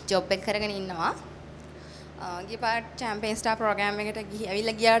 ජොබ් එක කරගෙන ඉන්නවා. ගිය පාට චැම්පියන් ස්ටාර් ප්‍රෝග්‍රෑම් එකට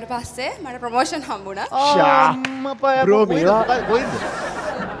ඇවිල්ලා ගියාට පස්සේ මට ප්‍රොමෝෂන් හම්බුණා. අම්මපා බ්‍රෝ මේවා කොයිද?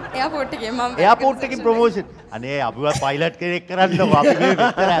 එයාපෝට් එකේ මම එයාපෝට් එකේ ප්‍රොමෝෂන්. අනේ අපිවත් පයිලට් කෙනෙක් කරන්නකො අපි මේ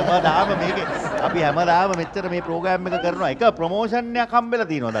මෙච්චර හැමදාම මේකේ අපි හැමදාම මෙච්චර මේ ප්‍රෝග්‍රෑම් එක කරනවා එක ප්‍රොමෝෂන් එකක් හම්බෙලා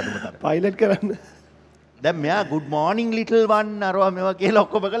තියෙනවද අදුමතර? පයිලට් කරන්න. දැන් මෙයා good morning little one අරවා මේවා කියලා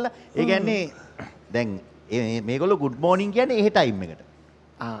ඔක්කොම කරලා ඒ කියන්නේ දැන් මේගොල්ලෝ good morning කියන්නේ එහෙ ටයිම් එකට.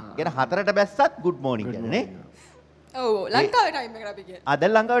 කියන්නේ 4ට බැස්සත් good morning කියන්නේ නේ. ඔව් ලංකාවේ ටයිම් එකට අපි ගියේ.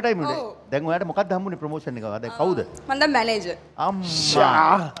 දැන් ලංකාවේ ටයිම් එකට. දැන් ඔයාලට මොකක්ද හම්බුනේ ප්‍රොමෝෂන් එක? දැන් කවුද? මම දැන් මැනේජර්.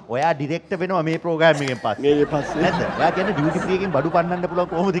 අම්මා. ඔයා ඩිරෙක්ටර් වෙනවා මේ ප්‍රෝග්‍රෑම් එකෙන් පස්සේ. මේ පස්සේ නැද්ද? ඔයා කියන්නේ ඩියුටි ෆ්‍රී එකෙන් බඩු පන්නන්න පුළුවන්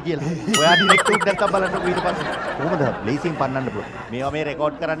කොහොමද කියලා. ඔයා ඩිරෙක්ටර් උඩ නැත්තම් බලන්නකො ඊට පස්සේ. කොහොමද ලේසියෙන් පන්නන්න පුළුවන්. මේවා මේ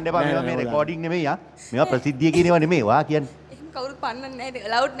රෙකෝඩ් කරන්න එපා. මේවා මේ රෙකෝඩින් නෙමෙයි ආ. මේවා ප්‍රසිද්ධිය කියනවා නෙමෙයි. ඔයා කියන්නේ. එහෙම කවුරුත් පන්නන්නේ නැහැ.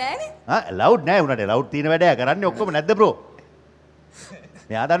 ලවුඩ් නැහැනේ. ලවුඩ් නෑ උනට ලවුඩ් තියෙන වැඩ කරන්නේ ඔක්කොම නැද්ද බ්‍රෝ?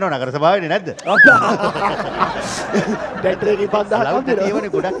 මෙයා දන්නව නගර සභාවේනේ නැද්ද? ටෙටර් එකේ 5000ක් ලවුඩ්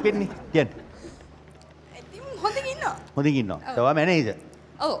තියෙන්නේ ගොඩක් වෙන්නේ. කියන්නේ. ඉතින් හොඳින් ඉන්නවා. හොඳින් ඉන්නවා. තව මැනේජර්.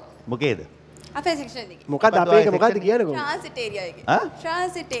 ඔව්. මොකේද? අපේ සෙක්ෂන් එකේ. මොකද්ද අපේ එක මොකද්ද කියන්නකෝ. ට්‍රාන්සිට් ඒරියා එකේ.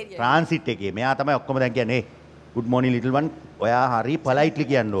 Transit area. ට්‍රාන්සිට් එකේ. මෙයා තමයි ඔක්කොම දැන් කියන්නේ good morning little one. ඔයා හරි politely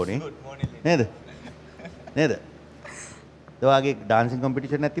කියන්න ඕනේ. නේද? නේද? ඔයාගේ ඩාන්සින්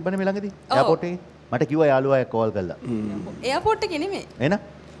කොම්පිටිෂන් එකක් තිබ්බනේ මේ ළඟදී. එයාපෝට් එකේ. මට කිව්වා යාළුවා අය කෝල් කළා. එයාපෝට් එකේ නෙමෙයි. එහෙනම්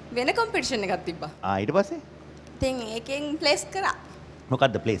වෙන කොම්පිටිෂන් එකක් තිබ්බා. ඊට පස්සේ ඉතින් ඒකෙන් ප්ලේස් කරා.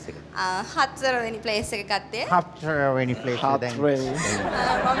 මොකද්ද ප්ලේස් එක? 4 වෙනි ප්ලේස් එක ගත්තේ. 4 වෙනි ප්ලේස් එක දැන්. මම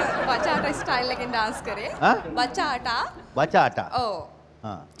බචාටා ස්ටයිල් එකෙන් ඩාන්ස් කරේ. බචාටා. බචාටා. ඔව්.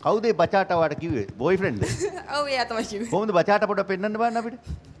 කවුද මේ බචාටා වාට කිව්වේ? බෝයිෆ්‍රෙන්ඩ්ද? ඔව් එයා තමයි කිව්වේ. කොහොමද බචාටා පොඩ්ඩක් පෙන්වන්න බලන්න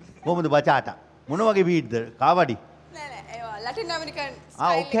අපිට. කොහොමද බචාටා? මොන වගේ බීට්ද? කාවඩි? නෑ ඒවා ලැටින් American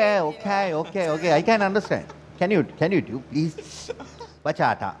okay. I can understand. Can you do please?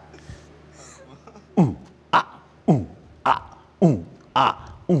 Bachata.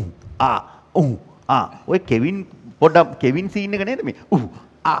 ඔය කෙවින් පොඩ්ඩක් කෙවින් සීන් එක නේද මේ?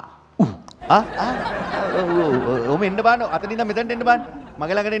 ඔම එන්න බාන්න අතනින් ඉඳන් මෙතනට එන්න බාන්න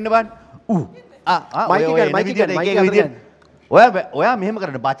මගේ ළඟට එන්න බාන්න ඔයා මෙහෙම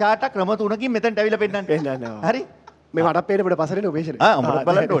කරන්න බචාට ක්‍රම 3කින් මෙතනට ඇවිල්ලා පෙන්නන්න හරි මේ මටත් පේන පොඩ පසරේ ඔපේෂන් උඹට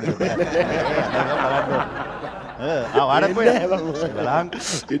බලන්න ඕනේ වාඩක් වෙන්න බලන්න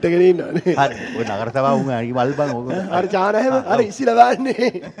පිටගෙන ඉන්නනේ හරි ඔය නගර සභාව උන් අයි මල් බං ඕක හරි චාන හැම හරි ඉස්සලා වාන්නේ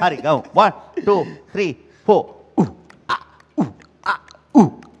හරි ගමු 1 2 3 4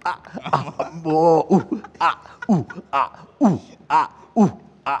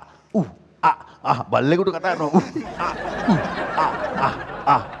 බල්ලෙකුට කතා කරනවා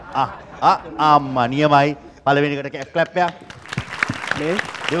අම්මා නියමයි පළවෙනි එකට ක්ලැප් එකක් මේ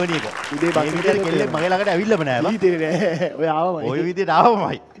දෙවෙනි එක උදේ බස් එකේ කෙල්ලෙක් මගේ ළඟට ඇවිල්ලාම නෑ බං ඊතේ නෑ ඔය ආවමයි ඔය විදිහට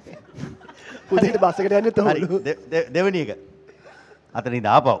ආවමයි උදේට බස් එකට යන්නේ තෝලු දෙවෙනි එක අතනින්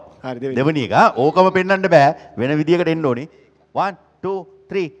ආපහු හරි දෙවෙනි එක ඕකම පෙන්වන්න බෑ වෙන විදියකට එන්න ඕනේ 1 2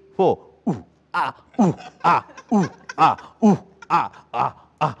 3 4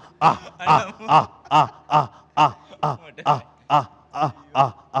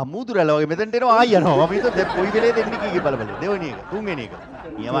 මුදුරල වගේ මෙතනට එනවා ආයි යනවා මම හිතුවා කොයි වෙලේද එන්නේ කීකේ බලබල දෙවෙනි එක තුන්වෙනි එක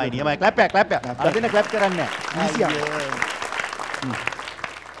නියමයි ක්ලැප් එක අර දෙන්න ක්ලැප් කරන්නේ නැහැ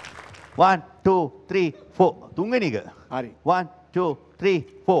 1 2 3 4 තුන්වෙනි එක හරි 1 2 3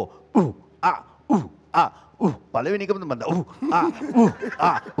 4 පළවෙනි එකම මන්ද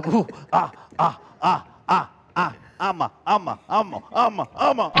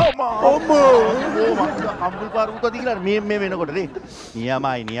අම්මා කම්බුල් පාරුත දීලා මේ වෙනකොට නේ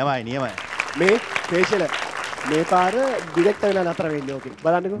නියමයි මේ ස්පෙෂල් මේ පාර ඩිරෙක්ටර් වෙලා නතර වෙන්නේ ඕකේ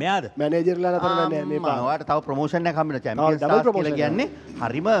බලන්නකෝ මෙයාද මැනේජර්ලා නතර වෙන්නේ මේ පාර ඔයාලට තව ප්‍රොමෝෂන් එකක් හම්බෙනවා චැම්පියන්ස් ස්ටාර්ස් කියලා කියන්නේ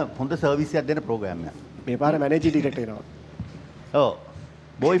හරිම හොඳ සර්විස් එකක් දෙන ප්‍රෝග්‍රෑම් එකක් මේ පාර මැනේජර් ඩිරෙක්ටර් වෙනවා ඔව්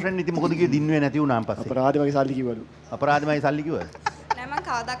බොයිෆ්‍රෙන්ඩ් ඉතින් මොකද කිව්වේ දින්නුවේ නැති වුණාන් පස්සේ අපරාධමයි සල්ලි කිව්වලු අපරාධමයි සල්ලි කිව්වද නෑ මම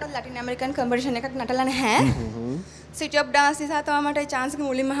කවදාකවත් ලැටින් ඇමරිකන් කම්පිටිෂන් එකක් නටලා නැහැ සිටි ඔෆ් ඩාන්ස් නිසා තමයි මට ඒ chance එක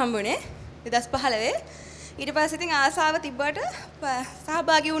මුලින්ම හම්බුනේ 2015 ඊට පස්සේ ඉතින් ආසාව තිබ්බට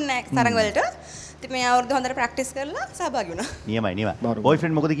සහභාගී වුණේ නැහැ තරඟ වලට ඉතින් මේ අවුරුදු හොඳට ප්‍රැක්ටිස් කරලා සහභාගී වුණා නියමයි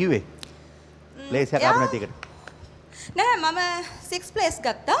බොයිෆ්‍රෙන්ඩ් මොකද කිව්වේ ප්ලේස් එක ආපු නැති එකට නෑ මම 6 ප්ලේස්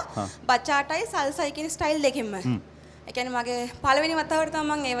ගත්තා බචාටයි සල්සයි කියන ස්ටයිල් දෙකෙන්ම ඒ කියන්නේ මගේ පළවෙනි වතාවට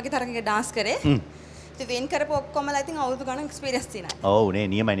තමයි මම ඒ වගේ තරඟයක ඩාන්ස් කරේ ඉතින් වෙන් කරපු ඔක්කොමලා ඉතින් අවුරුදු ගණන් එක්ස්පීරියන්ස් තියෙනවා ඔව් නේ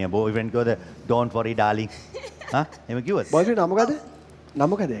නියමයි බොයිෆ්‍රෙන්ඩ් කිව්වද don't worry darling එහෙම කිව්වද බොයිෆ්‍රෙන්ඩ් නම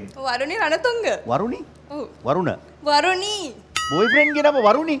මොකද වරුණි රණතුංග වරුණි ඔව් වරුණ වරුණි බොයිෆ්‍රෙන්ඩ් ගේ නම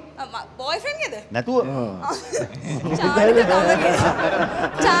වරුණි බොයිෆ්‍රෙන්ඩ් ගේද නැතුව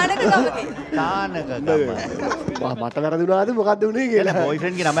චානක ගමගේ මට වැරදුනාද මොකද්ද උනේ කියලා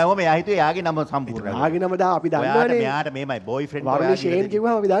බොයිෆ්‍රෙන්ඩ් ගේ නම ඇහුවම එයා හිතුවේ එයාගේ නම සම්පූර්ණයි එයාගේ නම දා අපි දන්නවනේ මෙයාට මේමයි බොයිෆ්‍රෙන්ඩ් වරුණි ෂේන්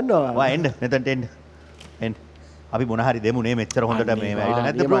කිව්වම අපි දන්නවා ඔයා එන්න මෙතනට එන්න අපි මොන හරි දෙමු නේ මෙච්චර හොඳට මේ ඇවිල්ලා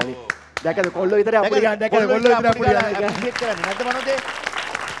නැද්ද බ්‍රෝ දැකද කොල්ලෝ විතරේ අපුඩි ගන්න දැකද කොල්ලෝ විතරේ අපුඩි ගන්න නැද්ද මනෝජේ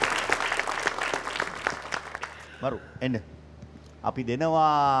මරු එන්න අපි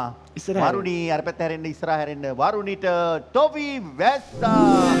දෙනවා වරුණි අර පැත්ත හැරෙන්න ඉස්සරහ හැරෙන්න වරුණිට ටොවි වැස්සා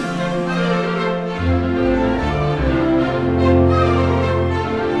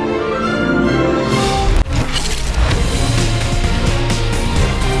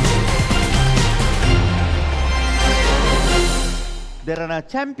Derana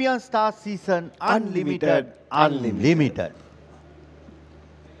Champions Star Season Unlimited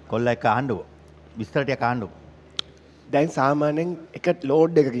කොල්ලා එක අහන්නකො විස්තර ටික අහන්නකො දැන් සාමාන්‍යයෙන් එක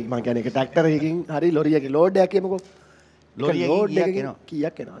ලෝඩ් එකකින් මම කියන්නේ එක ට්‍රැක්ටර් එකකින් හරි ලොරි එකකින් ලෝඩ් එකක් කියමුකෝ ලොරි එකකින්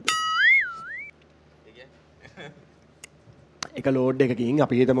කීයක් එනවද එක ලෝඩ් එකකින්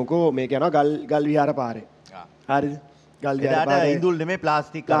අපි හිතමුකෝ මේක යනවා ගල් විහාර පාරේ හරිද ගල් විහාර පාරේ ඉඳුල් නෙමෙයි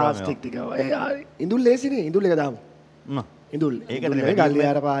ප්ලාස්ටික් ටික ඉඳුල් ලේසිනේ ඉඳුල් එක දාමු ඉඳුල් ඒක ගල්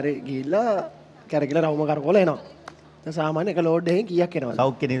විහාර පාරේ ගිහිල්ලා කැරකිලා රවුම කරකවල එනවා දැන් සාමාන්‍ය එක ලෝඩ් එකකින් කීයක් එනවද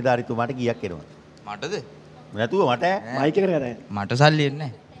සෞඛ්‍ය නිලධාරීතුමාට කීයක් එනවද මටද නැතුව මට මයික් එකට කරන්නේ මට සල්ලි එන්නේ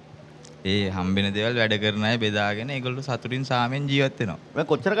නැහැ. ඒ හම්බෙන දේවල් වැඩ කරන අය බෙදාගෙන ඒගොල්ලෝ සතුටින් සාමෙන් ජීවත් වෙනවා. මම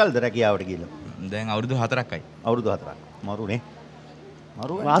කොච්චර කාලද රැකියාවට ගිහලා? දැන් අවුරුදු 4ක්යි. අවුරුදු 4ක්. මරුනේ.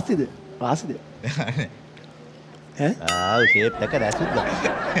 මරු වාසිද? ඈ ෂේප් එක දැසුද්ද?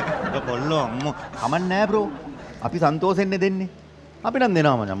 ඔක කොල්ලෝ අම්මෝ කමන්නේ නැහැ බ්‍රෝ. අපි සන්තෝෂෙන්නේ දෙන්නේ. අපි නම්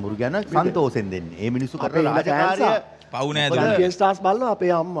දෙනවා මචං මුරු කියන සන්තෝෂෙන් දෙන්නේ. මේ මිනිස්සු කරන රාජකාරිය පව් නෑ චැම්පියන්ස් ස්ටාර්ස් බලනවා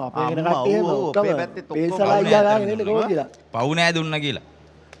අපේ අම්මා අපේ වෙන කට්ටිය ඔක්කොම පේසලා අයියා ගාගෙන ඉන්නේ කොහොමද කියලා. පව් නෑ දුන්නා කියලා.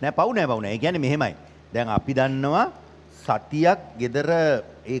 නෑ පව් නෑ. ඒ කියන්නේ මෙහෙමයි. දැන් අපි දන්නවා සතියක් gedara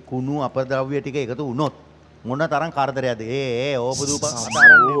ඒ කුණු අපද්‍රව්‍ය ටික එකතු වුණොත් මොන තරම් කරදරයක්ද? ඒ ඕපදූප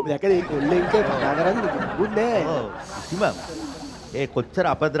අතාරන්නේ. දැකලා ඒ කොල්ලෙන්ක කතා කරන්නේ දුක් නෑ. ඔව්. ඒ කොච්චර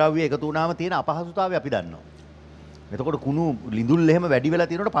අපද්‍රව්‍ය එකතු වුණාම තියෙන අපහසුතාවය අපි දන්නවා. එතකොට කුණු ලිඳුල් එහෙම වැඩි වෙලා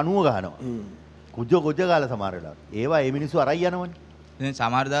තියෙනකොට පණුව ගහනවා. කුජ්ජ ගාලා සමහර වෙලාවට. ඒවා ඒ මිනිස්සු අරයි යනවනේ. ඉතින්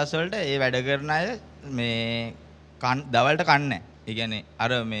සමහර දවස් වලට ඒ වැඩ කරන අය මේ දවල්ට කන්නේ නැහැ. ඒ කියන්නේ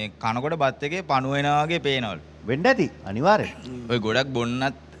අර මේ කනකොට බත් එකේ පණුව එනවා වගේ පේනවලු. වෙන්න ඇති අනිවාර්යෙන්. ඔය ගොඩක්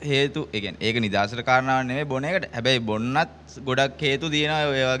බොන්නත් හේතු ඒ කියන්නේ ඒක නිදාසට කාරණාවක් නෙමෙයි බොන එකට. හැබැයි බොන්නත් ගොඩක් හේතු තියෙනවා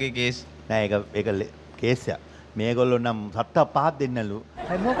ඔය වගේ කේස්. නෑ ඒක කේස් එක. මේගොල්ලෝ නම් සත්ත පහක් දෙන්නලු.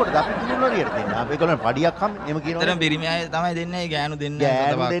 අය මොකටද අපි කිනුන වලියට දෙන්නේ? අපි ඒගොල්ලෝ පඩියක් හම් එම කියනවා. ඒතරම් පිරිමි අය තමයි දෙන්නේ. ගෑනු දෙන්නේ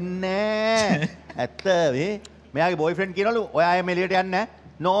නැහැ. ගෑනු දෙන්නේ. ඇත්ත මේ මෙයාගේ බොයිෆ්‍රෙන්ඩ් කියනලු ඔයා එම එළියට යන්නේ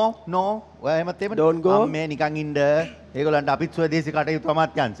නෝ ඔයා එහෙමත් එහෙම don't go මේ නිකන් ඉන්න ඒගොල්ලන්ට අපිත් ස්වදේශී කටයුතු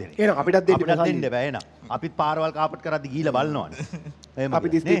අමාත්‍යාංශේ එහෙනම් අපිටත් දෙන්න බෑ එහෙනම් අපිත් පාරවල් කාපට් කරද්දි ගිහිල්ලා බලනවනේ එහෙම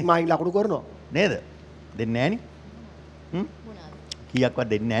අපි දිස්ත්‍රික් මායින් ලකුණු කරනවා නේද දෙන්නේ නෑනේ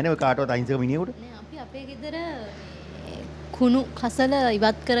කීයක්වත් දෙන්නේ නෑනේ ඔය කාටවත් අහිංසක මිනිහෙකුට නේ අපි අපේ ගෙදර කුණු කසල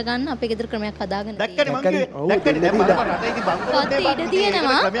ඉවත් කරගන්න අපේ ගෙදර ක්‍රමයක් හදාගෙන දැක්කනේ මං දැක්කනේ දැන් බලන්න රටේ ඉතින් බංකොලොත්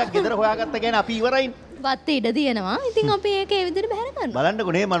තියෙනවා ක්‍රමයක් ගෙදර හොයාගත්ත ගැන අපි ඉවරයිනේ වත්තේ ඉඩ තියෙනවා. ඉතින් අපි ඒක ඒ විදිහට බහැර කරනවා.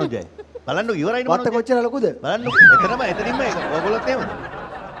 බලන්නකෝ නේ මනුජය. බලන්නකෝ ඉවරයිනේ වත්ත කොච්චර ලොකුද? බලන්නකෝ එතනින්ම ඒක. ඕගොල්ලොත් එහෙමද?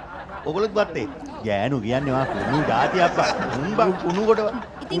 ඕගොල්ලොත් වත්තේ. ගෑනු කියන්නේ වා කුණු જાති අප්පා. උඹ කුණු කොට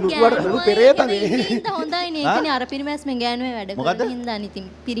ඉතින් ගෑනු පෙරේතනේ. ඉතින් හොඳයිනේ. ඒකනේ අර පිරිමැස්මෙන් ගෑනුවේ වැඩ කරන හින්දා ඉතින්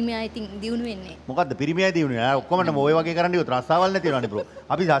පිරිමි අය ඉතින් දියුණු වෙන්නේ. මොකද්ද පිරිමි අය දියුණු වෙන්නේ? ඔක්කොම ඔය වගේ කරන්න ගියොත් රස්සාවල් නැති වෙනවනේ බ්‍රෝ.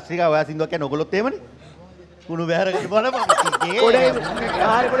 අපි ශාස්ත්‍රීය ඔයා සින්දුවක් කියන්නේ ඕගොල්ලොත් එහෙමනේ. කුණු බෑරකට බලපන්. පොඩේ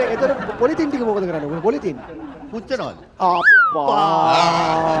ආරේ පොඩේ එතන පොලිතින් ටික මොකද කරන්නේ? ඔය පොලිතින් පුච්චනවද? අප්පා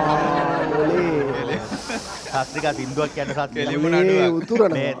ඔලේ ශාස්ත්‍රිකා සින්දුවක් කියන්නේ ශාස්ත්‍රීය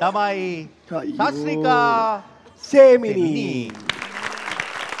උතුරන මේ තමයි ශාස්ත්‍රිකා සේමිනි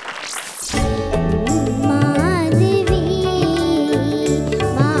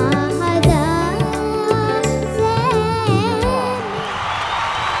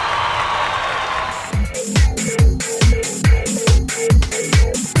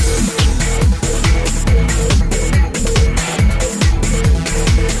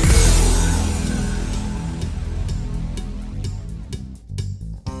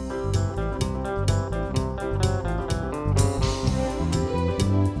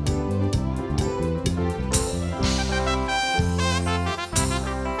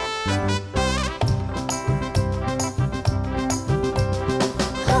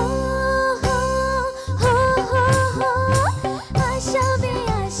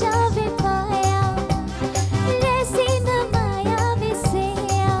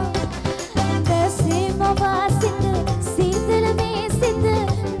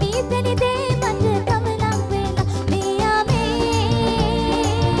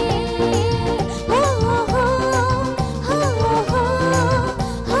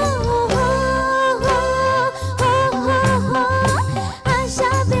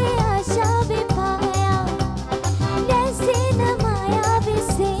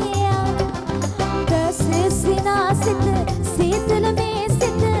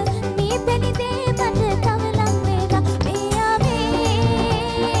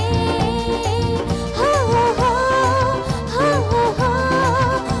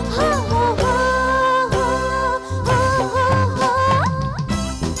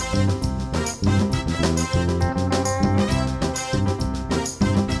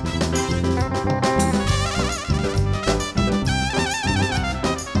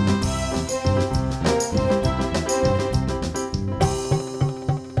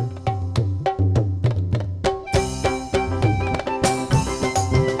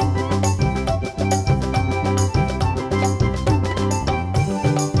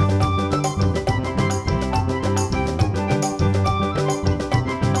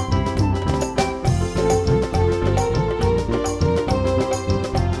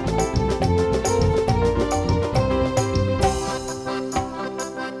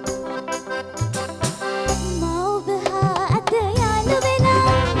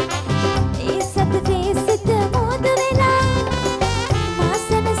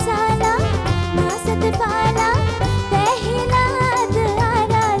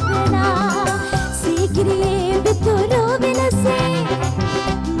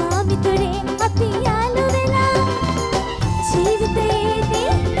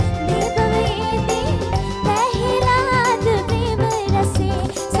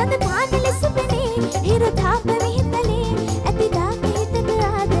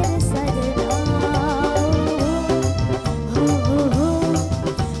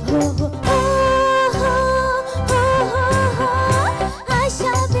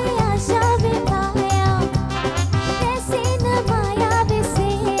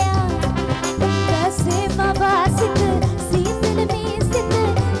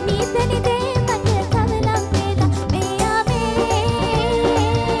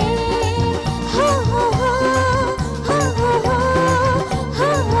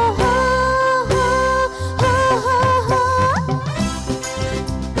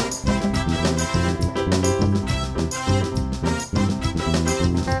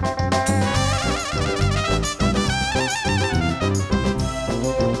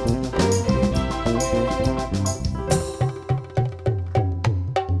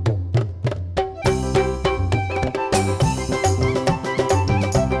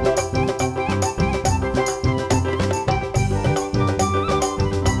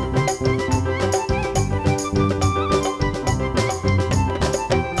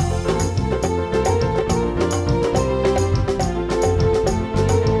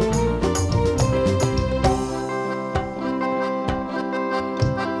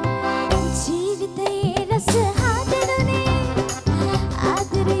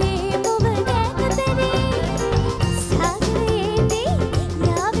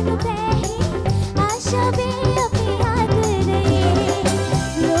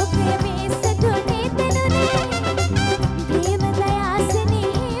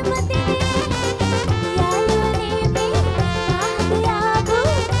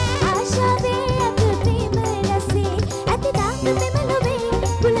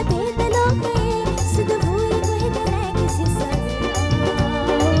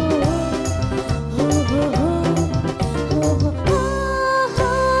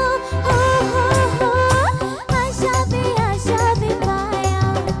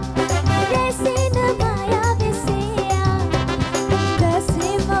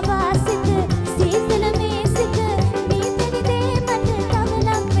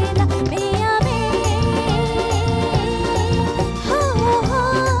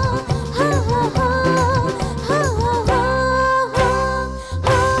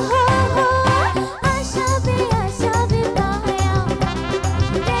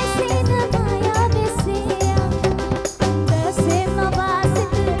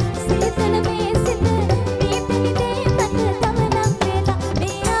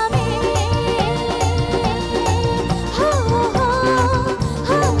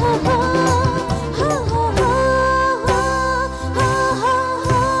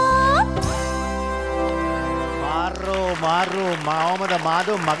මොකද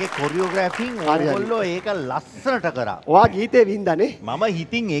මාදෝ මගේ කොරියෝග්‍රැෆින් ඕගොල්ලෝ ඒක ලස්සනට කරා. ඔයා ගීතේ වින්දානේ. මම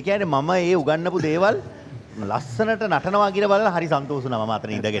හිතින් ඒ කියන්නේ මම ඒ උගන්නපු දේවල් ලස්සනට නටනවා කියලා බලලා හරි සන්තෝෂ වුණා මම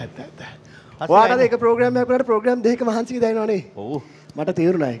අතන ඉඳගෙන. ඔයාට ඒක ප්‍රෝග්‍රෑම් එකක් කරලා ප්‍රෝග්‍රෑම් දෙකක මහන්සි දැනෙනවනේ. ඔව්. මට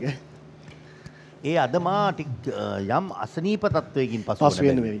තේරුණා ඒක. ඒ අද මා යම් අසනීප තත්වයකින් පසු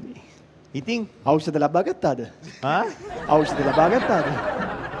වෙන වෙන්නේ. ඉතින් ඖෂධ ලබා ගත්තාද? ඖෂධ ලබා ගත්තාද?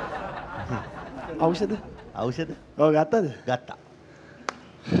 ඖෂධ? ඔව් ගත්තාද? ගත්තා.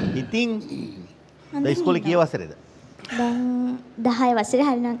 ඉතින් ඉස්කෝලේ කී වසරේද? දැන් 10 වසරේ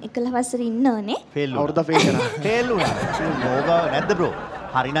හරිනම් 11 වසරේ ඉන්න ඕනේ. අවුරුද්ද ෆේල් කරා. ෆේල් වුණා. නෝගා නැද්ද බ්‍රෝ?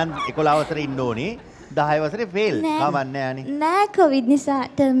 හරිනම් 11 වසරේ ඉන්න ඕනේ. 10 වසරේ ෆේල්. කවන්නේ නෑනේ. නෑ කොවිඩ් නිසා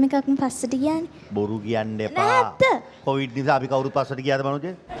ටර්ම් එකක්ම පස්සට ගියානේ. බොරු කියන්න එපා. නැද්ද? කොවිඩ් නිසා අපි කවුරුත් පස්සට ගියාද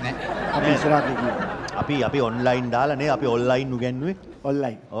මනෝජේ? නෑ. අපි ඉස්සරහට ගියා. අපි ඔන්ලයින් දාලා නේ අපි ඔන්ලයින් උගන්වුවේ.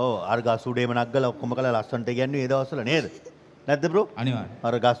 ඔන්ලයින්. ඔව් අර ගස්උඩේම නග්ගලා ඔක්කොම කළා ලස්සන්ට ඉගන්වුවේ ඒ දවස්වල නේද? නැද්ද බ්‍රෝ? අනිවාර්යයෙන්.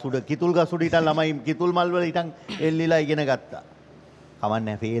 අර ගස්උඩ කිතුල් ගස්උඩ ඉතින් ළමයි කිතුල් මල් වල ඉතින් එල්ලිලා ඉගෙන ගත්තා.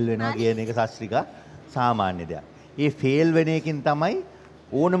 කවන්නේ ෆේල් වෙනවා කියන එක සස්ත්‍රිකා සාමාන්‍ය දෙයක්. ඒ ෆේල් වෙන එකකින් තමයි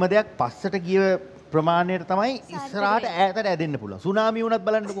ඕනම දෙයක් පස්සට ගිය ප්‍රමාණයට තමයි ඉස්සරහට ඈතට ඇදෙන්න පුළුවන්. සුනාමි වුණත්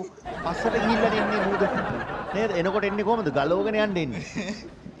බලන්නකෝ. පස්සට ගිහිල්ලා එන්නේ නේද? නේද? එනකොට එන්නේ කොහමද? ගලවගෙන යන්න එන්නේ.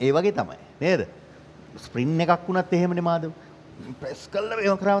 ඒ වගේ තමයි. නේද? ස්ප්‍රින් එකක් වුණත් එහෙමනේ මාදව. ප්‍රෙස් කළා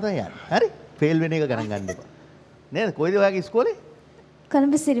මේව කරාම තමයි යන්නේ. හරි? ෆේල් වෙන එක ගණන් ගන්න එපා. නේද? කොයිද ඔයාගේ ඉස්කෝලේ?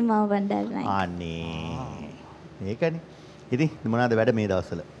 කොළඹ සිරිමාව බණ්ඩාරනායක. අනේ. ඒකනේ. ඉතින් මොනවාද වැඩ මේ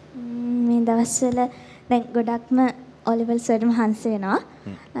දවස්වල? මේ දවස්වල දැන් ගොඩක්ම ඔලිවල්ස් වලට මහන්සි වෙනවා.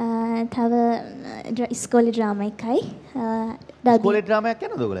 තව ඉස්කෝලේ ඩ්‍රාමා එකයි. ඉස්කෝලේ ඩ්‍රාමා එකක්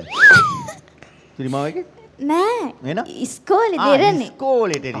යනවද ඔයගොල්ලෝ? සිරිමාව එකේ? නෑ. එහෙනම් ඉස්කෝලේ දෙරනේ.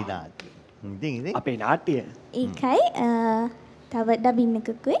 ඉස්කෝලේට එරිනා. ඉතින් අපේ නාට්‍ය. ඒකයි තව ඩබින්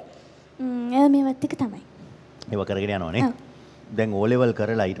එකකුයි. මේවත් එක තමයි. ඒව කරගෙන යනවනේ. දැන් O level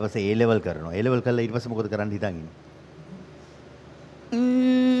කරලා ඊට පස්සේ A level කරනවා. A level කරලා ඊට පස්සේ මොකද කරන්න හිතන් ඉන්නේ?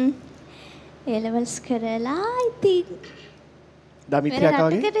 A levels කරලා ඉතින් දමිත්‍රියක්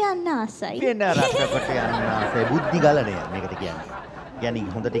වගේ රටකට යන්න ආසයි. වෙන රටකට යන්න ආසයි. බුද්ධි ගලණය මේකට කියන්නේ.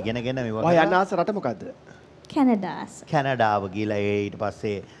 කියන්නේ හොඳට ඉගෙනගෙන මේවා. ඔය යන්න ආස රට මොකද්ද? කැනඩාස්. කැනඩාව ගිහලා ඊට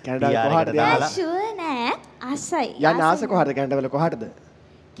පස්සේ කැනඩාව කොහටද දාලා? ෂුවර් නෑ. ආසයි. යන්න ආස කොහටද? කැනඩාවල කොහටද?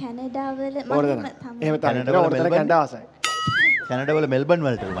 කැනඩාවල මම එහෙම තමයි. ඕනතර කැනඩාව ආසයි. කැනඩාවල මෙල්බන්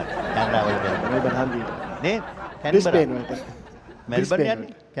වලට උමත්. කැනඩාවල මෙල්බන් හන්දියට. නේ? බ්‍රිස්බේන් වලට. මෙල්බන්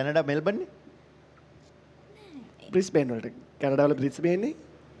යන්නේ? කැනඩා මෙල්බන් නේ? බ්‍රිස්බේන් වලට. කැනඩාවල බ්‍රිස්බේන් නේ?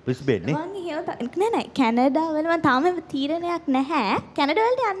 බ්‍රිස්බේන් නේ? මං එහෙම නෑ කැනඩාවල මම තාම තීරණයක් නැහැ.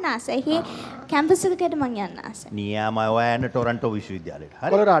 කැනඩාවලට යන්න ආසයි. හේ කැම්පස් එකකට මං යන්න ආසයි. නියාමයි ඔයා යන්න ටොරන්ටෝ විශ්වවිද්‍යාලයට.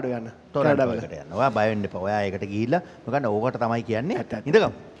 හරි. කොලරාඩෝ යන්න. ටොරන්ටෝකට යන්න. ඔයා බය වෙන්න එපා. ඔයා ඒකට ගිහිල්ලා මොකද ඕකට තමයි කියන්නේ.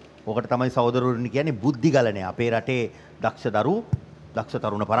 ඉඳගමු. ඕකට තමයි සහෝදරවරුනි කියන්නේ බුද්ධි ගලණය. අපේ රටේ දක්ෂ දරුවෝ, දක්ෂ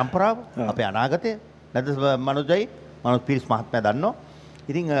තරුණ පරම්පරාව, අපේ අනාගතය. නැද්ද මනෝජයි? මනෝජ් පිරිස් මහත්මයා දන්නවා.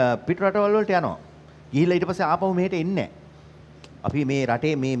 ඉතින් පිට රටවල් වලට යනවා. ගිහිල්ලා ඊට පස්සේ ආපහු මෙහෙට එන්නේ නැහැ. අපි මේ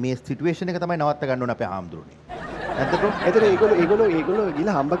රටේ මේ සිටුේෂන් එක තමයි නවත්ත ගන්න ඕනේ අපේ ආම්දුරනේ. නැද්ද බ්‍රෝ? එතන ඒගොල්ලෝ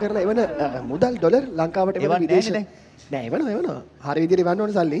ගිහලා හම්බ කරලා එවන මුදල් ඩොලර් ලංකාවට එවන විදේශ නෑ එවනවා. හරි විදියට එවන්න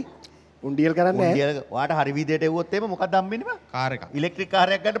ඕනේ සල්ලි. උන්ඩියල් කරන්නේ නෑ. උන්ඩියල් ඔයාට හරි විදියට එවුවොත් එහෙම මොකක්ද හම්බෙන්නේ බා? කාර් එකක්. ඉලෙක්ට්‍රික් කාර්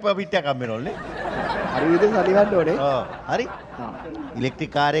එකක් ගන්න ප්‍රොෆිට් එකක් හම්බ වෙනවලුනේ. හරි විදියට සල්ලි ගන්න ඕනේ. ඔව්. හරි.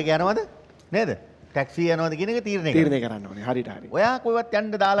 ඉලෙක්ට්‍රික් කාර් එක යනවද? නේද? ටැක්සි යනවද කියන එක තීරණය කරන්න ඕනේ. හරියට හරි. ඔයා කොයිවත්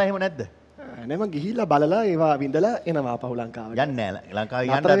යන්න දාලා එහෙම නැද්ද? නෑ මං ගිහිල්ලා බලලා ඒවා විඳලා එනවා පහු ලංකාවට. යන්නේ නෑ.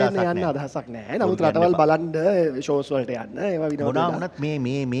 ලංකාවේ යන්න අදහසක් නෑ. නමුත් රටවල් බලන්න ෂෝස් වලට යන්න ඒවා විනෝදලා. මොනවා වුණත්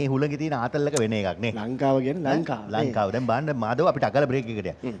මේ හුලඟේ තියෙන ආතල් එක වෙන එකක් නේ. ලංකාව කියන්නේ ලංකාව. දැන් බලන්න මාදව අපිට අකල බ්‍රේක් එකට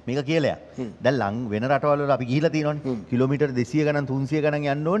යන්න. මේක කියලා. දැන් වෙන රටවල් වල අපි ගිහිල්ලා තියෙනවනේ. කිලෝමීටර් 200 ගණන් 300 ගණන්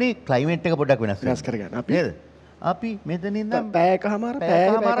යන්න ඕනේ ක්ලයිමේට් එක පොඩ්ඩක් වෙනස් කරගන්න. නේද? අපි මෙතනින් ඉඳන් පැයකමාර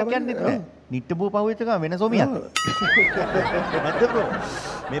යන්නේ නැහැ. නිට්ටබුව පහුවෙච්ච ගමන් වෙන සොමියක්. නැද්ද බ්‍රෝ?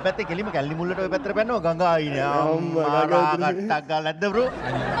 මේ පැත්තේ කෙලිම කැලණි මුල්ලට ඔය පැත්තට පැනනවා ගංගා අයිනේ. අම්මා කට්ටක් ගාලා නැද්ද බ්‍රෝ?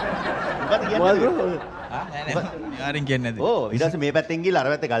 මොකද කියන්නේ බ්‍රෝ? යාරින් කියන්නේ නැද්ද? ඕ ඊට පස්සේ මේ පැත්තෙන් ගිහලා අර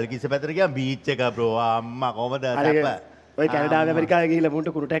පැත්තේ ගල්කිස්ස පැත්තට ගියාම බීච් එක බ්‍රෝ. අම්මා කොහමද තප්ප? ඔය කැනඩාවේ ඇමරිකාවේ ගිහිල්ලා මුන්ට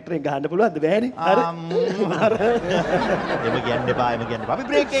කුරු ට්‍රැක්ටර් එක ගහන්න පුළුවන්ද බෑනේ. හරි. එම කියන්න එපා එම කියන්න එපා. අපි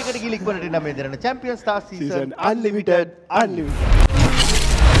බ්‍රේක් එකකට ගිහලා ඉක්මනට එන්න මේ දෙරණ චැම්පියන් ස්ටාර් සීසන් අන්ලිමිටඩ්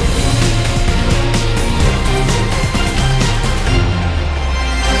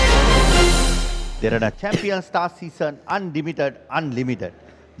දෙරණ චැම්පියන් ස්ටාර් සීසන් අන්ලිමිටඩ්.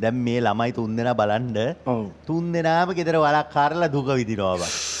 දැන් මේ ළමයි තුන්දෙනා බලන්න. ඔව්. තුන්දෙනාම ගෙදර වලක් කාරලා දුක විඳිනවා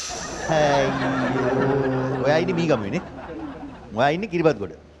බං. අයියෝ. ඔයා ඉන්නේ මීගමුවේ නේ? ඔයා ඉන්නේ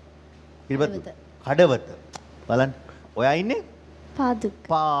කිරිබත්ගොඩ. කඩවත. බලන්න. ඔයා ඉන්නේ? පාදුක්.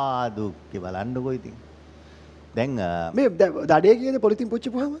 පාදුක්කේ බලන්නකෝ ඉතින්. දැන් මේ දඩේ කියන පොලිතින්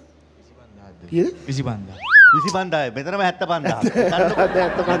පුච්චපුවාම කීයද 25. 25000 මෙතනම 75000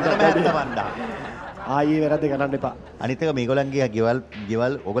 ආයේ වැරද්ද ගණන් එපා. අනිත් එක මේගොල්ලන්ගේ ගෙවල්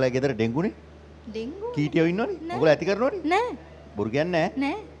ඔයගොල්ලෝ ගෙදර ඩෙන්ගුනේ? ඩෙන්ගු? කීටියෝ ඉන්නවනේ? ඔයගොල්ලෝ ඇති කරනවනේ? නෑ. බොරු කියන්නේ නෑ?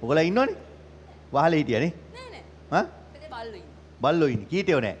 නෑ. ඔයගොල්ලෝ ඉන්නවනේ? වහලේ හිටියනේ? නෑ නෑ. හා? බල්ලෝ ඉන්නේ. බල්ලෝ ඉන්නේ.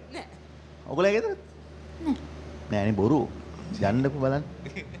 කීටියෝ නෑ? නෑ. ඔයගොල්ලෝ ගෙදර? නෑ. නෑනේ බොරු. යන්නකෝ බලන්න.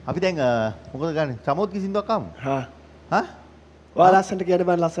 අපි දැන් මොකද ගන්නේ? සමෝත් කිසින්දුවක් ආමු. හා. හා? ඔයා ලස්සනට කියන්න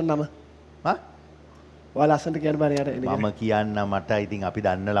බෑ ලස්සන නම. හා? ඔයා ලස්සනට කියන්න බෑ යාට. මම කියන්න මට ඉතින් අපි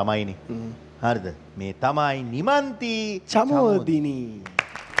දන්න ළමයිනේ. හරිද? මේ තමයි නිමන්ති චමෝදිනි.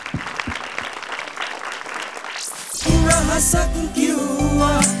 රහසක්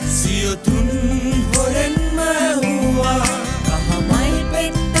කිව්වා සියතුන් හොරෙන්ම හුවා කහමයි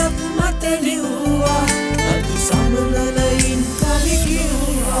පෙත්තක් මත ලිව්වා අතු සමනලයින් කවි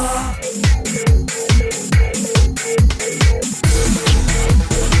කිව්වා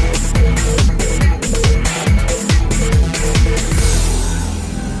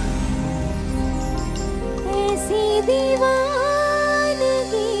ऐसी दीवानगी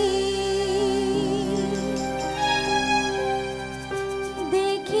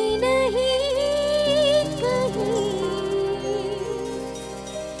देखी नहीं कहीं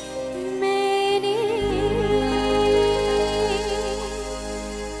मैंने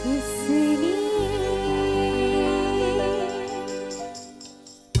इसलिए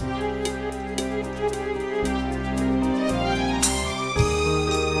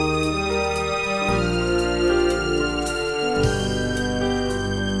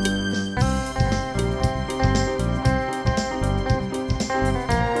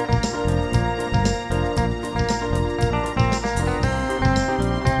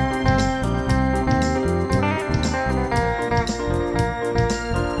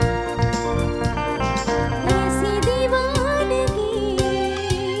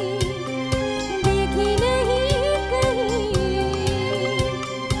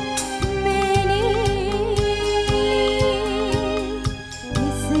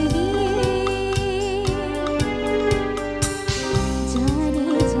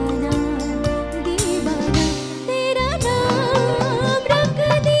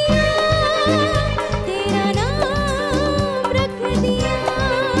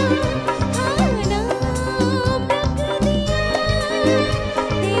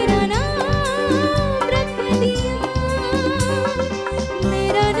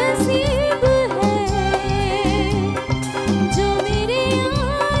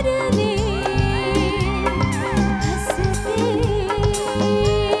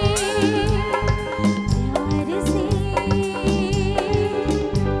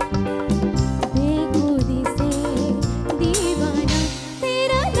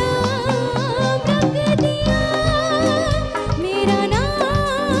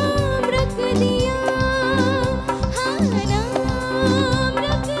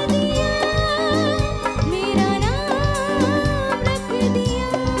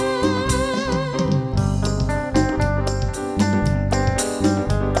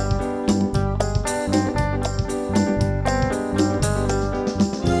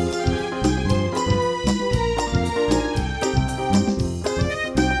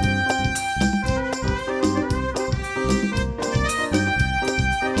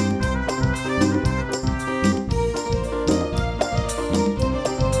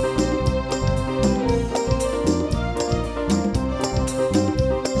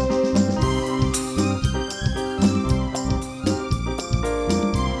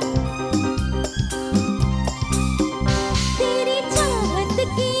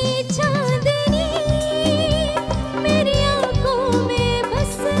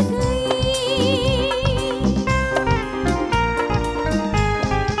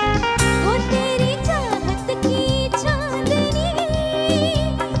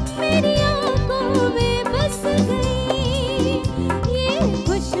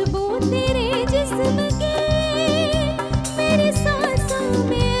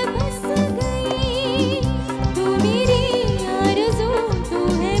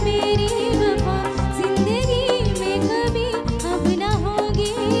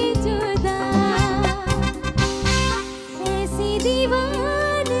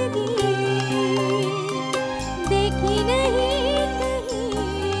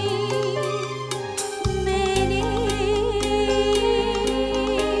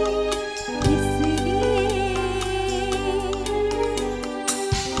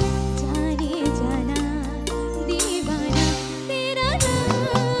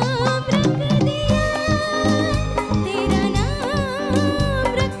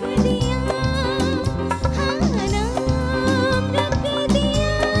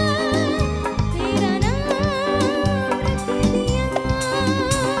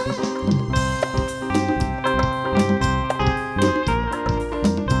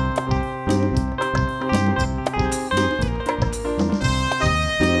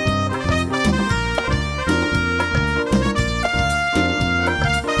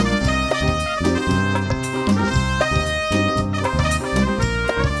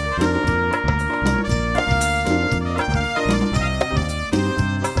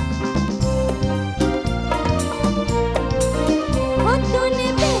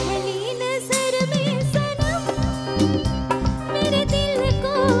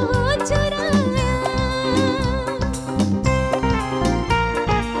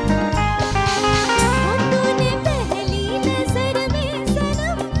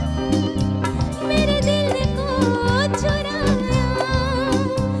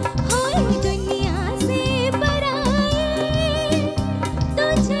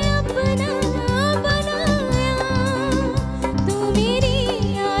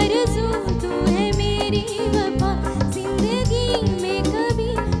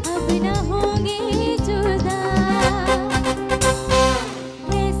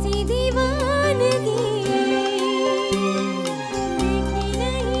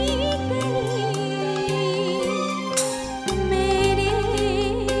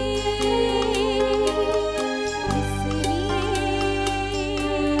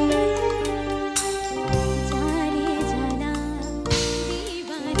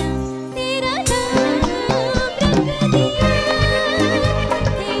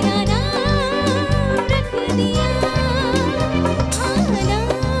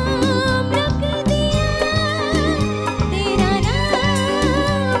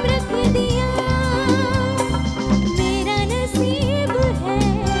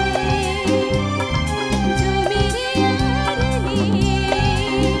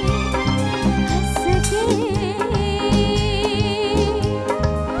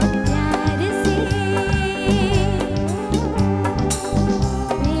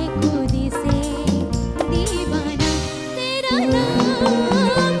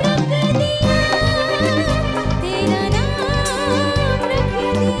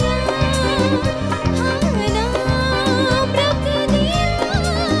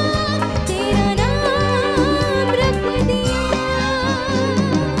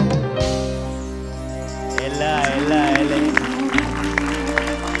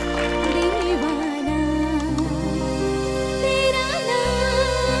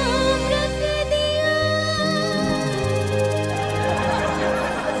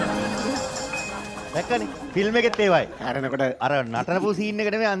ෆිල්ම් එකෙත් ඒවයි. හැරෙනකොට අර නටනපු සීන් එක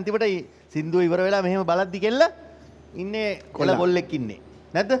නෙමෙයි අන්තිමට සින්දුව ඉවර වෙලා මෙහෙම බලද්දි කෙල්ල ඉන්නේ කොළ කොල්ලෙක් ඉන්නේ.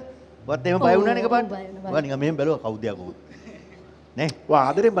 නැද්ද? වත් එහෙම බය වුණානේ එකපාරට. ඔයා නිකන් මෙහෙම බැලුවා කවුද යකෝ. නේ? ඔයා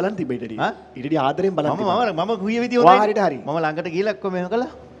ආදරෙන් බලන් තිබ්බ ඊටදී. ඊටදී ආදරෙන් බලන් තිබ්බා. මම කුහිය විදිය ඔයා හරියට හරි. මම ළඟට ගිහලා එක්ක මෙහෙම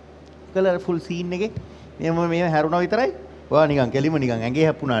කළා ෆුල් සීන් එකේ මෙහෙම හැරුණා විතරයි. ඔයා නිකන් කෙලිම නිකන් ඇඟේ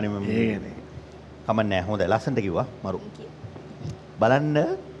හැප්පුණානේ මම. ඒකනේ. කමන්නේ හොඳයි ලස්සනට කිව්වා මරු. බලන්න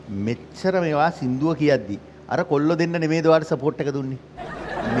මෙච්චර මේවා සින්දුව කියද්දි අර කොල්ලෝ දෙන්න නෙමෙයිද ඔයාලට සපෝට් එක දුන්නේ.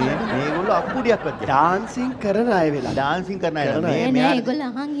 මේගොල්ලෝ අක්කුඩියක් වගේ ඩාන්සින් කරන අය වෙලා. ඩාන්සින් කරන අය නෑ ඒගොල්ලෝ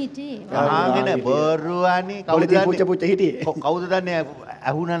අහන් හිටියේ. අහගෙන බොරුවානේ කවුද පුච්ච පුච්ච හිටියේ? කවුද දන්නේ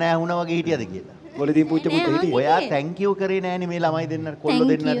ඇහුණා නෑ ඇහුණා වගේ හිටියද කියලා. කොලදී පුච්ච පුච්ච හිටියේ. ඔයා thank you කරේ නෑනේ මේ ළමයි දෙන්න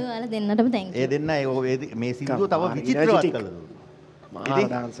කොල්ලෝ දෙන්න. thank you ඔයාලා දෙන්නටම thank you. ඒ දෙන්න මේ සින්දුව තව විචිත්‍රවත් කළා. මහා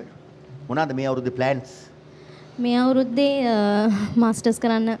ඩාන්ස් එක. මොනවාද මේ අවුරුද්දේ plans? මේ අවුරුද්දේ මාස්ටර්ස්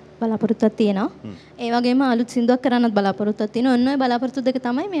කරන්න බලාපොරොත්තුවක් තියෙනවා. ඒ වගේම අලුත් සින්දුවක් කරන්නත් බලාපොරොත්තුවක් තියෙනවා. ඔන්න ඔය බලාපොරොත්තු දෙක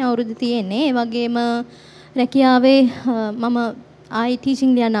තමයි මේ අවුරුද්දේ තියෙන්නේ. ඒ වගේම රැකියාවේ මම ආයි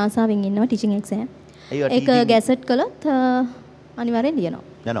ටීචින් ලියන්න ආසාවෙන් ඉන්නවා ටීචින් එක්සෑම්. ඒක ගැසට් කළොත් අනිවාර්යෙන් ලියනවා.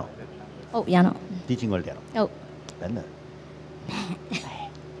 යනවා. ඔව් යනවා. ටීචින් වලට යනවා. ඔව්. බැලන්න.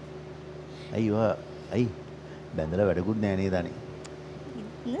 අයි බැඳලා වැඩකුත් නෑ නේද අනේ.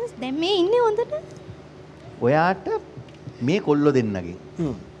 දැන් මේ ඉන්නේ හොඳට. ඔයාට මේ කොල්ලෝ දෙන්නගේ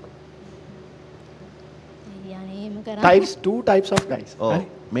types two types of guys.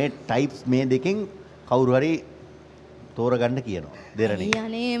 මේ types මේ දෙකෙන් කවුරු හරි තෝරගන්න කියනවා දෙරණේ.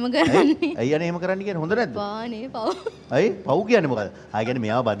 අයියානේ එහෙම කරන්නේ. අයියානේ එහෙම කරන්න කියන්නේ හොඳ නැද්ද? බානේ පව්. අයි පව් කියන්නේ මොකද? ආ කියන්නේ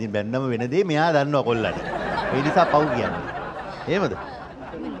මෙයාව බැන්නම වෙන දේ මෙයා දන්නවා කොල්ලට. ඒ නිසා පව් කියන්නේ. එහෙමද?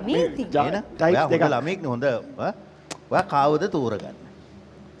 මේ ඉතින් types දෙක ළමෙක් හොඳ ඔයා කාවද තෝරගන්න?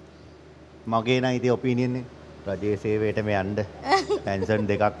 මගේ නම් ඉතින් ඔපිනියන් එක රජයේ සේවයටම යන්න පෙන්ෂන්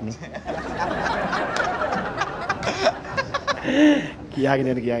දෙකක් නේ. කියාගෙන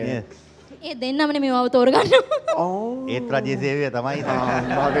යන කියාගෙන. ඒ දෙන්නමනේ මේවව තෝරගන්න. ඒත් රජයේ සේවය තමයි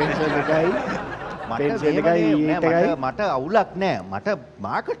මා පෙන්ෂන් එකයි පෙන්ෂන් එකයි මට අවුලක් නෑ. මට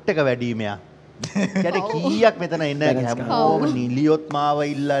මාකට් එක වැඩි මෙයා. කියන්නේ කීයක් මෙතන එන්න හැමෝම නිලියොත් මාව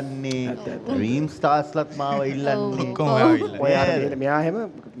ඉල්ලන්නේ ඩ්‍රීම් ස්ටාර්ස්ලත් මාව ඉල්ලන්නේ ඔයා මෙයා හැම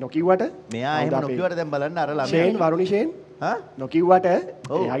නොකිව්වට මෙයා එහෙම නොකියවට දැන් බලන්න අර ළමයා ෂේන් වරුණි ෂේන් නොකිව්වට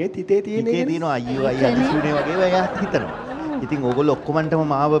එයාගේ හිතේ තියෙන හිතේ තියෙනවා අයියෝ අයියා අදිසුනේ වගේ එයා හිතනවා. ඉතින් ඕගොල්ලෝ ඔක්කොමන්ටම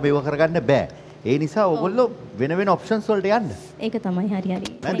මාව බෙව කරගන්න බෑ. ඒ නිසා ඕගොල්ලෝ වෙන වෙන ඔප්ෂන්ස් වලට යන්න. ඒක තමයි හරි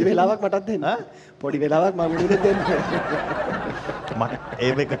හරි. පොඩි වෙලාවක් මටත් දෙන්න. පොඩි වෙලාවක් මම උඩට දෙන්න. මට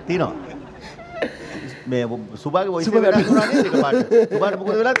ඒ මේක තියෙනවා. මේ සුභාගේ වොයිස් එක වෙනස් වුණා නේද එකපාරට? සුභාට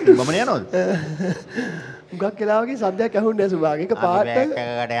මොකද වෙලා තියෙන්නේ? මම යනවද? උගක් වෙලාවකින් සද්දයක් ඇහුන්නේ නැහැ සුභාගේ. එක පාට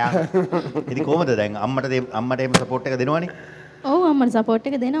ඉතින් කොහමද දැන් අම්මට එහෙම සපෝට් එක දෙනවනේ? ඔව් අම්මට සපෝට්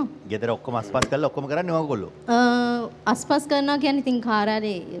එක දෙනවා. ගෙදර ඔක්කොම අස්පස් කරලා ඔක්කොම කරන්නේ ඕගොල්ලෝ. අස්පස් කරනවා කියන්නේ ඉතින්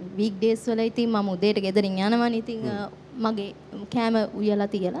කාර්යාලේ වීක් ඩේස් වල ඉතින් මම උදේට ගෙදරින් යනවනේ. ඉතින් මගේ කෑම උයලා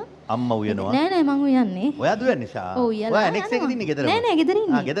තියලා අම්මා උයනවා. නෑ නෑ මං උයන්නේ. ඔයාද උයන්නේ ෂා? ඔව් උයලා. ඔයා ඇනෙක්ස් එකේ ඉන්නේ ගෙදරම? නෑ නෑ ගෙදර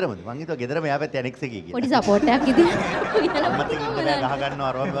ඉන්නේ. ගෙදරමද? මං හිතුවා ගෙදරම යා පැත්තේ ඇනෙක්ස් එකේ කියලා. පොඩි සපෝට් එකක් ඉතින් උයලා අම්මත් එක්ක ගහ ගන්නවා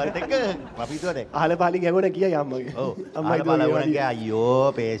අරවම වලට එක්ක අපි හිතුවානේ. අහල පාලින් ගැහුණ කියයි අම්මගේ. ඔව්. අම්මා හිතුවා අයියෝ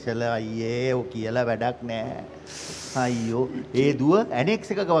පේෂල අයියේ ඔය කියලා වැඩක් නෑ. අයියෝ ඒ දුව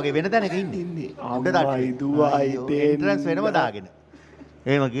ඇනෙක්ස් එකක වගේ වෙන තැනක ඉන්නේ. අම්මයි දුවයි එන්ට්‍රන්ස් වෙනම දාගෙන.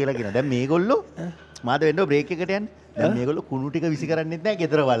 එහෙම කියලා කියනවා. දැන් මේගොල්ලෝ මාද වෙන්න බ්‍රේක් එකට යන්නේ. දැන් මේගොල්ලෝ කුණු ටික විසි කරන්නෙත් නැහැ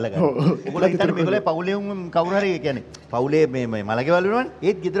ගෙදර වල්ල ගන්න. ඔයගොල්ලෝ හිතන්නේ මේගොල්ලෝ පවුලේ කවුරු හරි කියන්නේ පවුලේ මේ මලකෙවල් වෙනවනේ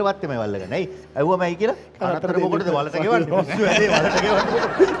ඒත් ගෙදර වත්තේමයි වල්ල ගන්න. ඇයි? ඇහුවමයි කියලා අනතර මොකටද වලට ගෙවන්නේ? මුස්සු වැඩේ වලට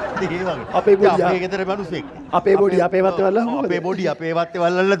ගෙවන්නේ. ඒ වගේ. අපේ බොඩි අපේ ගෙදර මිනිස්සෙක්. අපේ බොඩි අපේ වත්තේ වල්ලා හොමද? අපේ බොඩි අපේ වත්තේ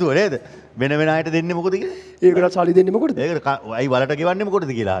වල්ලල්ලා දුව නේද? වෙන වෙන අයට දෙන්නේ මොකද කියලා? ඒකට සල්ලි දෙන්නේ මොකටද? ඒකට අයි වලට ගෙවන්නේ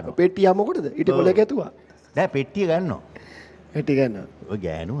මොකටද කියලා අහනවා. පෙට්ටිය මොකටද? ඊට කොලේ කැතුවා. නෑ පෙට්ටිය ගන්නවා. පෙට්ටිය ගන්නවා. ඔය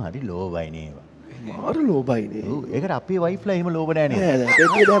ගෑනු හරි ලෝභයි නේවා. මාර ලෝභයිනේ. ඔව් ඒකට අපේ වයිෆ්ලා එහෙම ලෝභ නෑ නේද? නෑ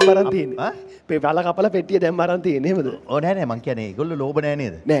පෙට්ටිය දැන් මරන් තියෙන්නේ. මේ වල කපලා පෙට්ටිය දැන් මරන් තියෙන්නේ එහෙමද? ඔව් නෑ නෑ මං කියන්නේ ඒගොල්ලෝ ලෝභ නෑ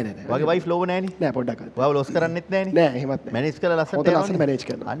නේද? නෑ නෑ නෑ. වගේ වයිෆ් ලෝභ නෑනේ. නෑ පොඩ්ඩක්. ඔයාව ලොස් කරන්නෙත් නෑනේ. නෑ එහෙමත් නෑ. මැනේජ් කරලා ලස්සනට හොඳ ලස්සන මැනේජ්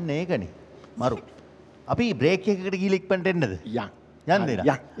කරනවා. අන්න ඒකනේ. මරු. අපි බ්‍රේක් එකකට ගිහලා ඉක්මනට එන්නද? යන්. යන්න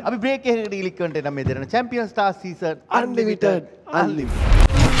දෙන්න. අපි බ්‍රේක් එකකට ගිහලා ඉක්මනට එන්න මේ දෙරණ champion star season unlimited unlimited.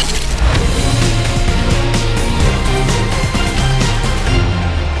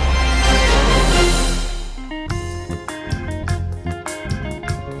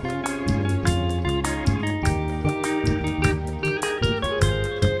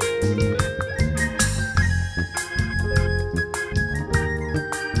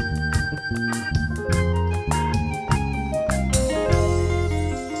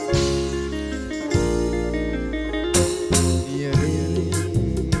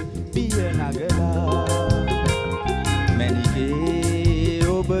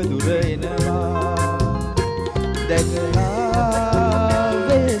 දුර එනවා දැකලා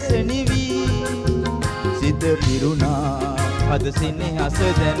වෙස නිවි සිත පිරුණා හද සෙනෙහස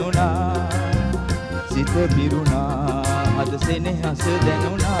දැනුණා සිත පිරුණා හද සෙනෙහස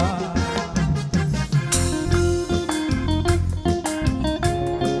දැනුණා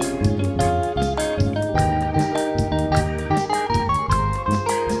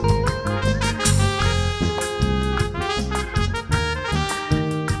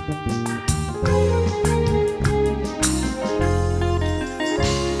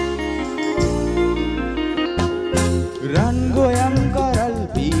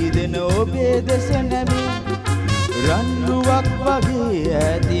රන්රුවක් වගේ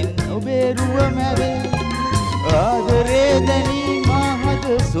ඇතින් ඔබේ රුව මැවේ ආදරේ දැනී මාහද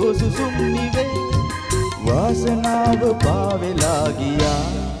සෝසුසුම් නිවේ වාසනාව පාවෙලා ගියා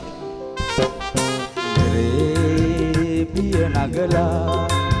රේ පිය නගලා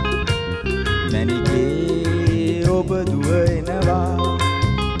මැනිකේ ඔබ දුව එනවා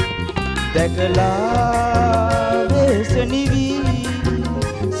දැකලා වෙස නිවි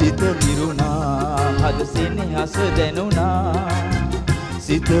සිත පිරුණා හද සෙනෙහස දැනුණා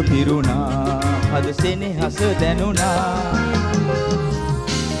සිත පිරුණා හද සෙනෙහස දැනුණා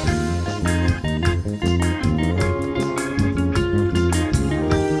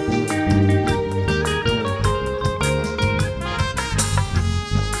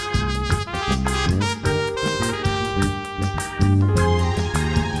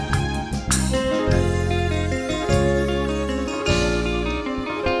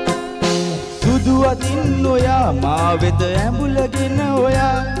අතින් ඔයා මා වෙත ඇඹුලගෙන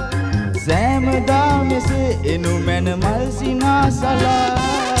ඔයා සෑමදා මෙසේ එනු මැන මල් සිනාසලා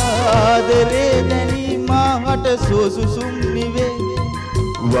ආදරේ දැනී මාහට සෝසුසුම් නිවේ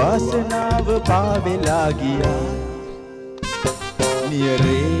වාසනාව පාවෙලා ගියා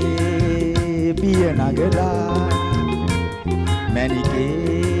නියරේ පිය නගලා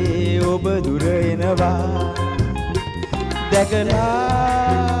මැනිකේ ඔබ දුර එනවා දැකලා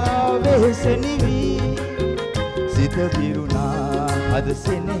වෙස නිවි සිත පිරුණා අද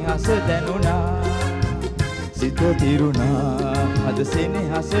සෙනෙහස දැනුණා සිත පිරුණා අද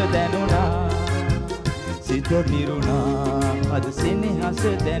සෙනෙහස දැනුණා සිත පිරුණා අද සෙනෙහස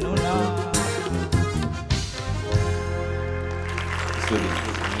දැනුණා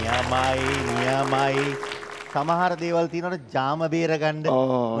නියමයි සමහර දේවල් තියෙනවට ජාම බේර ගන්න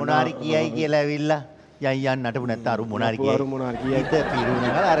මොනාරි කියයි කියලා ඇවිල්ලා යන් නටපු නැත්නම් අරු මොනාරි කියයි හිත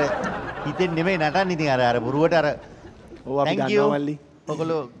පිරුණා අර හිතෙන් නෙමෙයි නටන්නේ ඉතින් අර බොරුවට අර ඔව් අපි ගන්නවා මල්ලි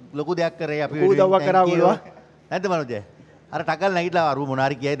ඔයගොල්ලෝ ලොකු දෙයක් කරේ අපි උදව්වක් කරා ඔයගොල්ලෝ නැද්ද මනෝජය අර ටගල් නැගිටලා අරු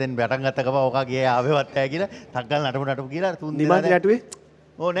මොනාරි කියයි දැන් පටන් ගත්ත ගම ඕකා ගියේ ආවෙවත් නැහැ කියලා ටගල් නටපු කියලා තුන් දෙනා නිමාන්ති නටුවේ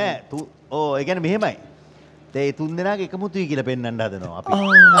ඕ නෑ ඒ කියන්නේ මෙහෙමයි ඒ තුන් දෙනාගේ එකමුතුයි කියලා පෙන්වන්න හදනවා අපි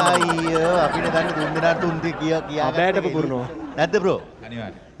අයියෝ අපිට දන්නේ තුන් දෙනා තුන් දෙක කියා බෑට පුරනවා නැද්ද බ්‍රෝ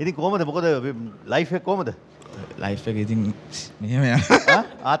අනිවාර්යයෙන් ඉතින් කොහමද මොකද ලයිෆ් එක කොහමද ලයිෆ් එක ඉතින් මෙහෙම යනවා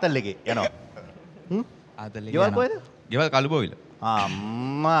ආතල් එකේ යනවා ආතල් එකේ ගෙවල් කොහෙද ගෙවල් කළුබෝවිල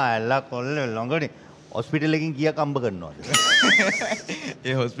අම්මා එලා කොල්ලේ ළඟනේ හොස්පිටල් එකකින් කීයක් අම්බ කරනවද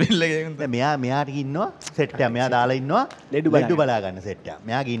ඒ හොස්පිටල් එකෙන් මෙයාට ඉන්නවා සෙට් එක මෙයා දාලා ඉන්නවා ලෙඩු බලා ගන්න සෙට් එක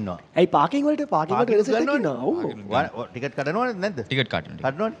මෙයාගේ ඉන්නවා ඇයි පාකින් වලට වෙන සෙට් එකක් ඉන්නවා ඔව් ටිකට් කඩනවද නැද්ද ටිකට්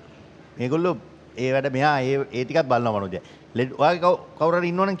කඩනවනේ මේගොල්ලෝ ඒ වැඩ මෙයා ඒ ටිකත් බලනවා මනෝජය ඔයාගේ කවුරු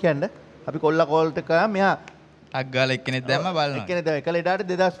හරි ඉන්නවනම් කියන්න අපි කොල්ලා කෝල්ට කරා මෙයා ටක් ගාලා එක්කෙනෙක් දැම්ම බලනවා එක්කෙනෙක් දැම්ම එක ලෙඩාට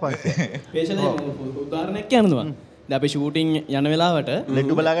 2500 පේෂන් උදාහරණයක් කියන්නවා දැන් අපි ෂූටින් යන වෙලාවට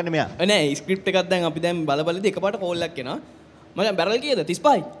ලෙඩු බලාගන්න මෙයා නෑ ස්ක්‍රිප්ට් එකක් දැන් අපි දැන් බලදී එකපාරට කෝල් එකක් එනවා මම බැරල් කීයද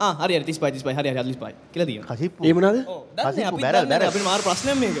 35 හරි 35 හරි 45 කියලා තියෙනවා කසිප්පු ඒ මොනවාද කසිප්පු බැරල් අපිට මාරු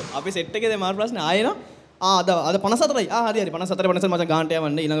ප්‍රශ්නයක් මේක අපි සෙට් එකේ මාරු ප්‍රශ්නේ ආයෙනවා අද 54යි හරි 54 මචං ගාන්ට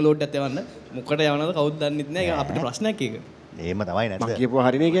යවන්න ඊළඟ ලෝඩ් එකත් යවන්න මොකට යවන්නද කවුද දන්නෙත් නෑ අපිට ප්‍රශ්නයක් ඒක එහෙම තමයි නැද්ද මම කියපුවා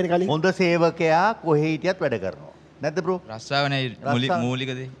හරිනේ කියන්නේ කලින් හොඳ සේවකයා කොහේ හිටියත් වැඩ කරනවා නැද්ද බ්‍රෝ රස්සාවනේ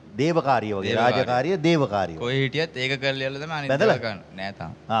මූලික දේ දේවකාරිය වගේ රාජකාරිය දේවකාරිය කොහේ හිටියත් ඒක කරලා යලා තමයි අනිත් දේ කරන්න නෑ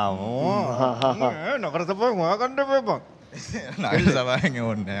තාම නගර සභාවෙන් හොයාගන්න බෑ නගර සභාවෙන්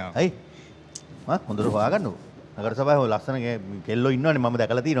ඕනේ නෑ අයි හොඳට හොයාගන්නකො නගර සභාවේ ලස්සන කෙල්ලෝ ඉන්නවනේ මම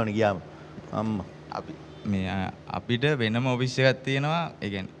දැකලා තියෙනවනේ ගියාම අම්මා අපි මේ අපිට වෙනම ඔෆිස් එකක් තියෙනවා ඒ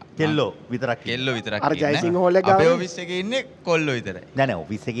කියන්නේ කෙල්ලෝ විතරක් අර ජයසිංහ හෝල් එක අපේ ඔෆිස් එකේ ඉන්නේ කොල්ලෝ විතරයි නෑ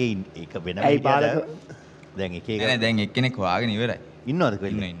ඔෆිස් එකේ ඒක වෙනම ඇයි බාලක දැන් එක එක නෑ දැන් එක්කෙනෙක් හොයාගෙන ඉවරයි ඉන්නවද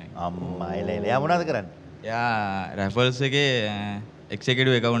කොහෙද ඉන්න අම්මා එයා මොනවද කරන්නේ එයා රැෆල්ස් එකේ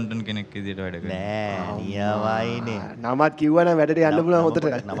එක්සිකියුටිව් ඇකවුන්ටන්ට් කෙනෙක් විදියට වැඩ කරනවා. නෑ නියමයිනේ. නමත් කිව්වනම් වැඩට යන්න පුළුවන් හොතට.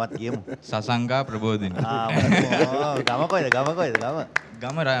 නමත් කියමු. සසංගා ප්‍රබෝධිනී. ගම කොයිද?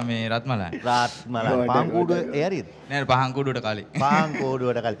 ගම මේ රත්මලාන. රාත්මලා පාංකූඩුව ඒ හරියද? නෑ පාංකූඩුවට කලින්.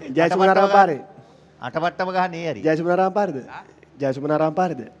 පාංකූඩුවට කලින්. ජයසුමනාරාම පාරේ. අටවට්ටම ගහන්නේ ඒ හරිය. ජයසුමනාරාම පාරේද? ජයසුමනාරාම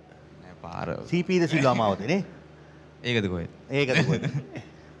පාරේද? නෑ පාර. සීපීද සිල්වා මාවතේ නේ? ඒකද කොහෙද? ඒකද කොහෙද?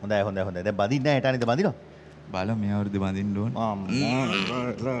 හොඳයි. දැන් බඳින්න නැහැ හිටානේද බඳිනවා? බලමු මේ අවුරුද්ද බඳින්න ඕන.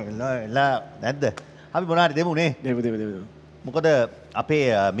 නැද්ද? අපි මොනාරි දෙමු නේ? දෙමු. මොකද අපේ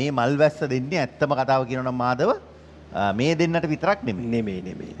මේ මල් වැස්ස දෙන්නේ ඇත්තම කතාව කියනවා නම් මාදව මේ දෙන්නට විතරක්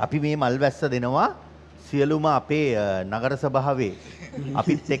නෙමෙයි. අපි මේ මල් වැස්ස දෙනවා සියලුම අපේ නගර සභාවේ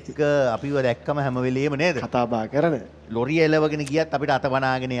අපිත් එක්ක අපිව දැක්කම හැම වෙලෙම නේද? කතා බහ කරන. ලොරිය එලවගෙන ගියත් අපිට අත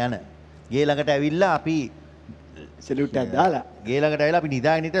බනාගෙන යන. ගේ ළඟට ඇවිල්ලා අපි සෙලුට් එකක් දාලා ගේ ළඟට ඇවිල්ලා අපි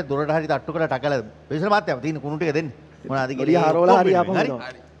නිදාගෙන ඉඳලා දොරට හරි තට්ටු කරලා ටකලා වෙසල මාත්‍යා තියෙන කුණු ටික දෙන්න. මොනවාද ඔලිය කියලා හරවලා හරි ආපහු හරි.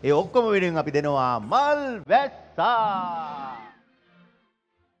 ඒ ඔක්කොම වෙනුවෙන් අපි දෙනවා මල් වැස්සා.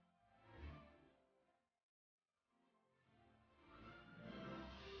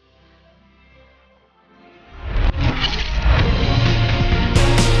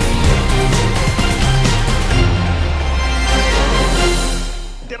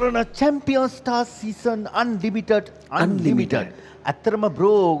 Derana Champion Star Season Unlimited. ඇත්තරම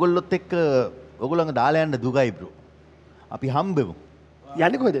බ්‍රෝ ඔයගොල්ලොත් එක්ක ඔයගොල්ලන්ව දාලා යන්න දුගයි බ්‍රෝ. අපි හම්බෙමු.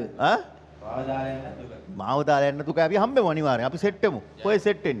 යන්නේ කොහෙද? මාව දාලා යන්න දුකයි අපි හම්බෙමු අනිවාර්යෙන්. අපි සෙට් වෙමු. කොහෙ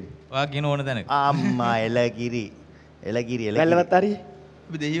සෙට් වෙන්නේ? ඔයා කියන ඕන තැනක. අම්මා එලගිරි. වැල්ලවත් හරි.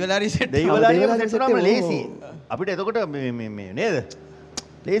 අපි දෙහිවල හරි සෙට්. දෙහිවල හරි සෙට් වුණාම ලේසි. අපිට එතකොට මේ නේද?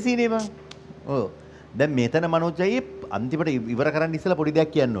 ලේසි නේ බං. ඔව්. දැන් මෙතන මනෝජ්ජයි අන්තිමට ඉවර කරන්න ඉස්සලා පොඩි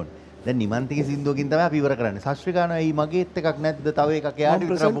දෙයක් කියන්න ඕනේ. දැන් නිමන්තිගේ සින්දුවකින් තමයි අපි ඉවර කරන්නේ. ශාස්ත්‍රීයano ඇයි මගේත් එකක් නැද්ද? තව එකක් එයාට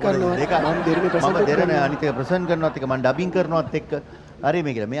විතර මොකද දෙක. මම දෙරණ අනිත් එක ප්‍රසන් කරනවත් එක මම ඩබින් කරනවත් එක්ක හරි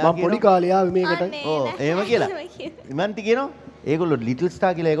මේ කියලා. මෙයා කියනවා මම පොඩි කාලේ ආවේ මේකට. ඔව් එහෙම කියලා. නිමන්ති කියනවා ඒගොල්ලෝ ලිටල්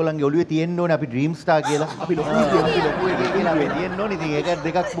ස්ටාර් කියලා ඒගොල්ලන්ගේ ඔළුවේ තියෙන්න ඕනේ අපි ඩ්‍රීම් ස්ටාර් කියලා. අපි ලොකු එකේ කියලා අපි තියෙන්න ඕනේ. ඉතින් ඒක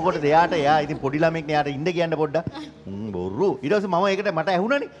දෙකක් මොකටද එයාට එයා ඉතින් පොඩි ළමෙක් නේ එයාට ඉන්න කියන්න පොඩ්ඩක්. බොරු. ඊට පස්සේ මම ඒකට මට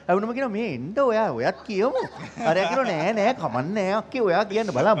ඇහුණානේ. ඇහුණම කියනවා මේ එන්න ඔයත් කියමු. අරයා කියනවා නෑ කමන්නේ නෑ අක්කේ ඔයා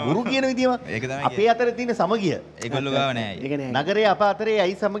කියන්න බලන්න බොරු කියන විදියම. අපේ අතරේ තියෙන සමගිය. ඒගොල්ලෝ ගාව නෑ. නගරේ අප අතරේ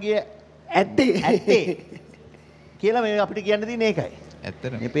ඇයි සමගිය ඇත්තේ කියලා මේ අපිට කියන්න තියෙන ඒකයි.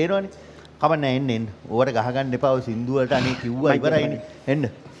 ඇත්තට මේ පේනවනේ. කමන්නේ එන්න. ඕවට ගහගන්න එපා ඔය සින්දු වලට අනේ කිව්වා ඉවරයිනේ. එන්න.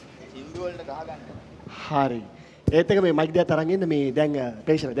 සින්දු වලට ගහගන්න. හරි. ඒත් එක මේ මයික් දෙයක් අරන් ඉන්න මේ දැන්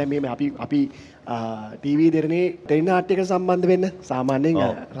පේෂන් දැන් මේ අපි ටීවී දෙරනේ ටෙලි නාට්‍යයකට සම්බන්ධ වෙන්න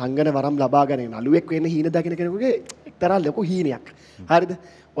සාමාන්‍යයෙන් රංගන වරම් ලබා ගන්න නළුවෙක් වෙන්න හීන දකින කෙනෙකුගේ එක්තරා ලොකු හීනයක්. හරිද?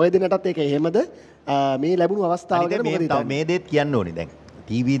 ඔය දෙන්නටත් ඒක එහෙමද? මේ ලැබුණු අවස්ථාව ගැන මොකද හිතන්නේ? මේ දේත් කියන්න ඕනේ දැන්.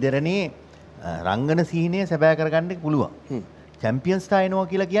 ටීවී දෙරනේ රංගන සීනය සැබෑ කරගන්න පුළුවන්. චැම්පියන්ස් ස්ටාර් එනවා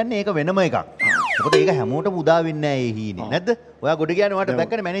කියලා කියන්නේ ඒක වෙනම එකක්. මොකද ඒක හැමෝටම උදා වෙන්නේ නැහැ ඒ හීනේ. නැද්ද? ඔයා ගොඩ ගියානේ ඔයාට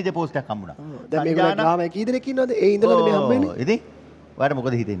දැක්කනේ මැනේජර් පෝස්ට් එකක් හම්බුණා. දැන් මේගොල්ලෝ ගාම කී දෙනෙක් ඉන්නවද? ඒ ඉඳලාද මේ හම්බෙන්නේ? ඉතින් ඔයාට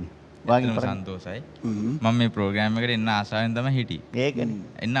මොකද හිතෙන්නේ? වාගේ සන්තෝෂයි. මම මේ ප්‍රෝග්‍රෑම් එකට එන්න ආසාවෙන් තමයි හිටියේ. ඒකනේ.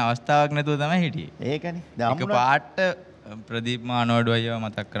 එන්න අවස්ථාවක් නැතුව තමයි හිටියේ. ඒකනේ. දැන් එක පාට ප්‍රදීප් මානවඩු අයියව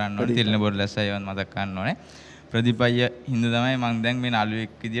මතක් කරන්න ඕනේ. තිලින බොරලස් අයියව මතක් කරන්න ඕනේ. ප්‍රදීප අයියා හින්දා තමයි මම දැන් මේ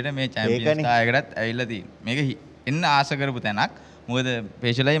නළුවෙක් විදියට මේ චැම්පියන්ස් ස්ටාර් එකටත් ඇවිල්ලා තියෙන්නේ. මේක එන්න ආස කරපු තැනක්. මොකද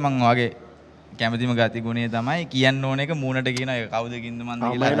පේෂලයි මං වගේ කැමතිම ගති ගුණය තමයි කියන්න ඕන එක මූණට කියන එක කවුද කින්ද මන්ද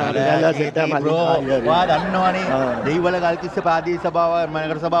කියලා. ඔයා දන්නවනේ දෙහිවල ගල්කිස්ස ප්‍රාදේශීය සභාව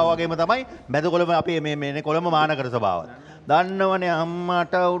මානකර සභාව වගේම තමයි මැදකොළඹ අපේ මේ කොළඹ මානකර සභාව. දන්නවනේ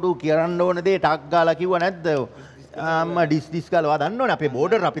අම්මට උඩු කියන්න ඕන දේ ටක් ගාලා කිව්ව නැද්ද? අම්මා ඩිස් ගාලා දන්නවනේ අපේ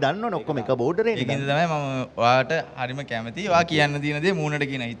බෝඩර් අපි දන්නවනේ ඔක්කොම එක බෝඩරේ නේ. ඒකින්ද තමයි මම ඔයාට හරිම කැමතියි. ඔයා කියන්න තියෙන දේ මූණට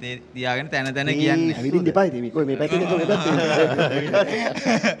කියන හිතේ තියාගෙන තැන කියන්නේ. ඇවිදින්න එපා ඉතින් මේ පැත්තේ නේ මේ පැත්තේ.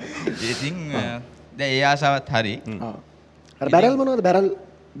 ඉතින් දැන් ඒ ආසාවත් හරි. අර බැරල් මොනවද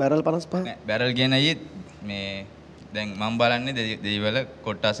බැරල් 55? නෑ බැරල් කියන අයියේ මේ දැන් මම බලන්නේ දෙහිවල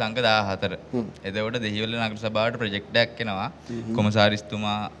කොට්ටාස අංක 14. එතකොට දෙහිවල නගර සභාවට ප්‍රොජෙක්ට් එකක් එනවා.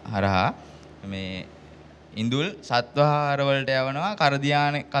 කොමසාරිස්තුමා හරහා මේ ඉඳුල් සත්වහාර වලට යවනවා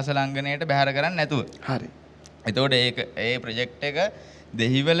කරදියාන කසලංගනයට බැහැර කරන්නේ නැතුව. හරි. එතකොට ඒ ප්‍රොජෙක්ට් එක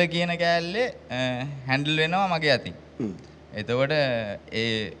දෙහිවල කියන කෑල්ලේ හැන්ඩල් වෙනවා මගේ අතින්. එතකොට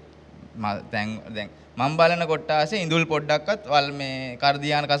දැන් මම බලන කොට්ටාසේ ඉඳුල් පොඩ්ඩක්වත් වල් මේ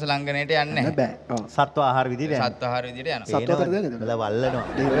කරදියාන කසලංගනයට යන්නේ නැහැ. බෑ. සත්ව ආහාර විදිහට යනවා. සත්ව ආහාර විදිහට යනවා. සත්ව අතර දෙන්නද? බල වල්ලනවා.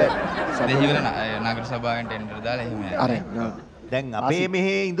 දෙහිවල නගර සභාවෙන් ටෙන්ඩර් දාලා එහෙම යනවා. අර දැන් අපේ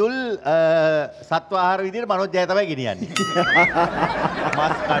මෙහි ඉඳුල් සත්ව ආහාර විදිහට මනෝජ් ජය තමයි ගෙනියන්නේ.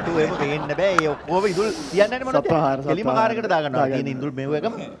 මස් කටු එහෙම පේන්න බෑ. ඒ ඔක්කොම ඉඳුල් කියන්නේ නැහැ මනෝජ්. කෙලිම කාර්යයකට දාගන්නවා. තියෙන ඉඳුල් මෙව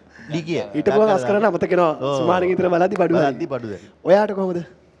එකම ඩිකිය. හිටපුවා අස්කරන අමතකනවා සුමානෙක විතර බලද්දි බඩුව. ඔයාට කොහොමද?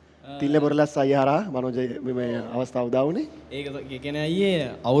 තිල්ල බොරලස් අයියාරා මනෝජ මේ අවස්ථාව උදා වුණේ? ඒක කියන්නේ අයියේ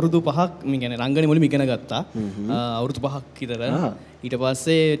අවුරුදු 5ක් මේ කියන්නේ රංගනේ මුලින්ම ඉගෙන ගත්තා. අවුරුදු 5ක් විතර. ඊට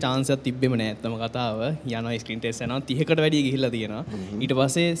පස්සේ chance එකක් තිබ්බෙම නෑ අත්තම කතාව. යනවා ස්ක්‍රීන් ටෙස්ට් යනවා 30කට වැඩි ගිහිල්ලා තියෙනවා. ඊට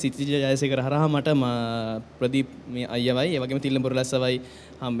පස්සේ සිතිජ ජයසේකර හරහා මට ප්‍රදීප් මේ අයියවයි ඒ වගේම තිල්ල බොරලස්සවයි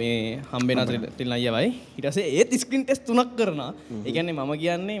මේ හම්බෙන තිල්ල අයියවයි. ඊට පස්සේ ඒත් ස්ක්‍රීන් ටෙස්ට් 3ක් කරනවා. ඒ කියන්නේ මම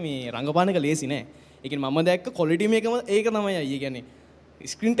කියන්නේ මේ රංගපාන එක ලේසි නෑ. ඒ කියන්නේ මම දැක්ක ක්වොලිටි මේකම ඒක තමයි අයියේ කියන්නේ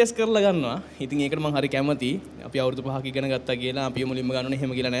ස්ක්‍රීන් ටෙස්ට් කරලා ගන්නවා. ඉතින් ඒකට මම හරි කැමතියි. අපි අවුරුදු 5ක ඉගෙන ගත්තා කියලා අපි මුලින්ම ගන්නෝනේ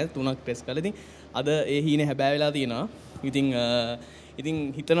එහෙම කියලා නෑ. 3ක් ටෙස්ට් කරලා ඉතින් අද ඒ හීනේ හැබෑ වෙලා තියෙනවා. ඉතින්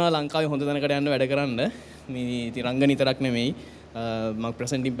හිතනවා ලංකාවේ හොඳ තැනකට යන්න වැඩ කරන්න. මේ ඉතින් රංගන විතරක් නෙමෙයි. මම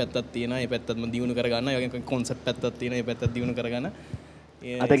ප්‍රසන්ටින් පැත්තක් තියෙනවා. ඒ පැත්තත් මම දියුණු කරගන්න. ඒ වගේම කොන්සෙප්ට් පැත්තක් තියෙනවා. ඒ පැත්තත් දියුණු කරගන්න.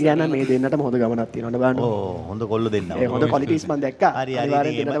 අද කියන්න මේ දෙන්නටම හොඳ ගමනක් තියෙනවා බලන්න. ඕ හොඳ කොල්ලෝ දෙන්නා. ඒ හොඳ ක්වොලිටිස් මම දැක්කා. හරි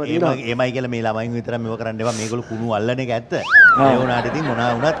එමයි කියලා මේ ළමයින් විතර මේව කරන්න එපා. මේගොල්ලෝ කුණු අල්ලන එක ඇත්ත. ඒ වුණාට ඉතින්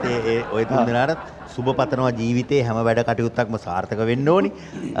මොනවා වුණත් ඒ ඔය තුන් දෙනාට සුබ පතනවා ජීවිතේ හැම වැඩ කටයුත්තක්ම සාර්ථක වෙන්න ඕනි.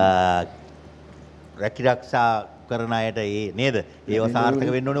 රැකිරක්ෂා කරන අයට නේද? ඒව සාර්ථක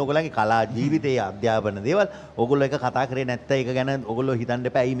වෙන්න ඕනේ. ඔයගොල්ලන්ගේ කලා ජීවිතයේ අධ්‍යාපන දේවල් ඔයගොල්ලෝ එක කතා කරේ නැත්නම් ඒක ගැන ඔයගොල්ලෝ හිතන්න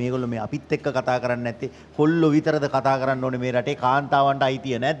එපා. ඇයි මේගොල්ලෝ මේ අපිත් එක්ක කතා කරන්නේ නැත්තේ? කොල්ලෝ විතරද කතා කරන්න ඕනේ මේ රටේ? කාන්තාවන්ට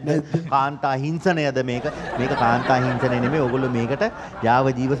අයිතිය නැද්ද? කාන්තා හිංසනයද මේක? මේක කාන්තා හිංසනය නෙමෙයි. ඔයගොල්ලෝ මේකට යාව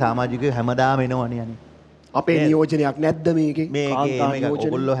ජීව සමාජිකයෝ හැමදාම එනවනේ අනේ. අපේ නියෝජනයක් නැද්ද මේකේ? මේක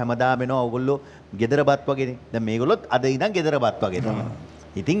ඔයගොල්ලෝ හැමදාම එනවා. ඔයගොල්ලෝ ගෙදරපත් වගේනේ. දැන් මේගොල්ලොත් අද ඉඳන් ගෙදරපත් වගේ තමයි.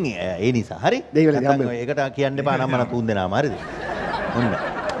 ඉතින් ඒ නිසා හරි ඒකට කියන්න එපා නම් මම තුන් දෙනාම හරිද? ඔන්න.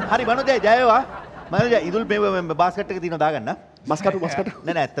 හරි මනෝජය ජය වේවා. මනෝජය ඉදුල් මේ බාස්කට් එක තියෙනවා දාගන්න. මස්කටු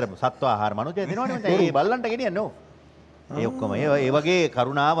නෑ ඇත්තටම සත්ව ආහාර මනෝජය දෙනවනේ මම ඒ බල්ලන්ට ගෙනියන්නේ ඕ. ඒ ඔක්කොම ඒ වගේ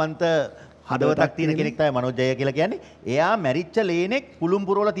කරුණාවන්ත හදවතක් තියෙන කෙනෙක් තමයි මනෝජය කියලා කියන්නේ. එයා මැරිච්ච ලේනෙක් පුළුම්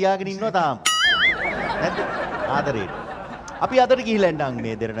පුරවලා තියාගෙන ඉන්නවා තාම. නැද්ද? ආදරේට. අපි අදට ගිහිල්ලා එන්නම්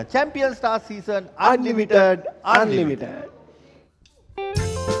මේ දෙරණ චැම්පියන් ස්ටාර් සීසන් අන්ලිමිටඩ්.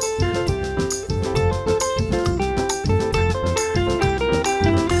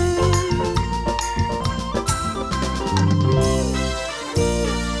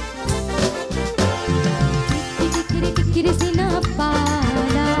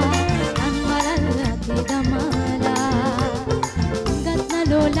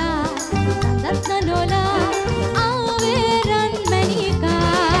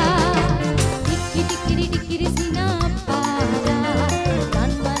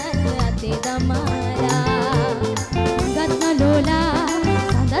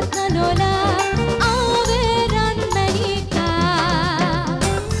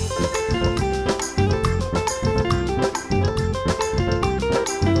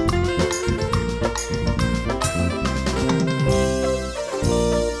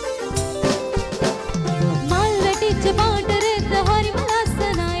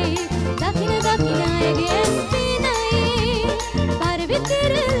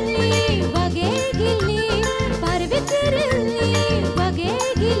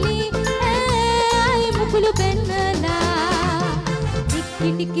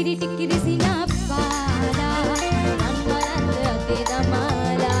 ටිකිරි ටිකිරි සිනප්පාලා නම් බලන්න අතේ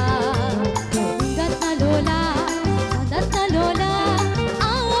දමාලා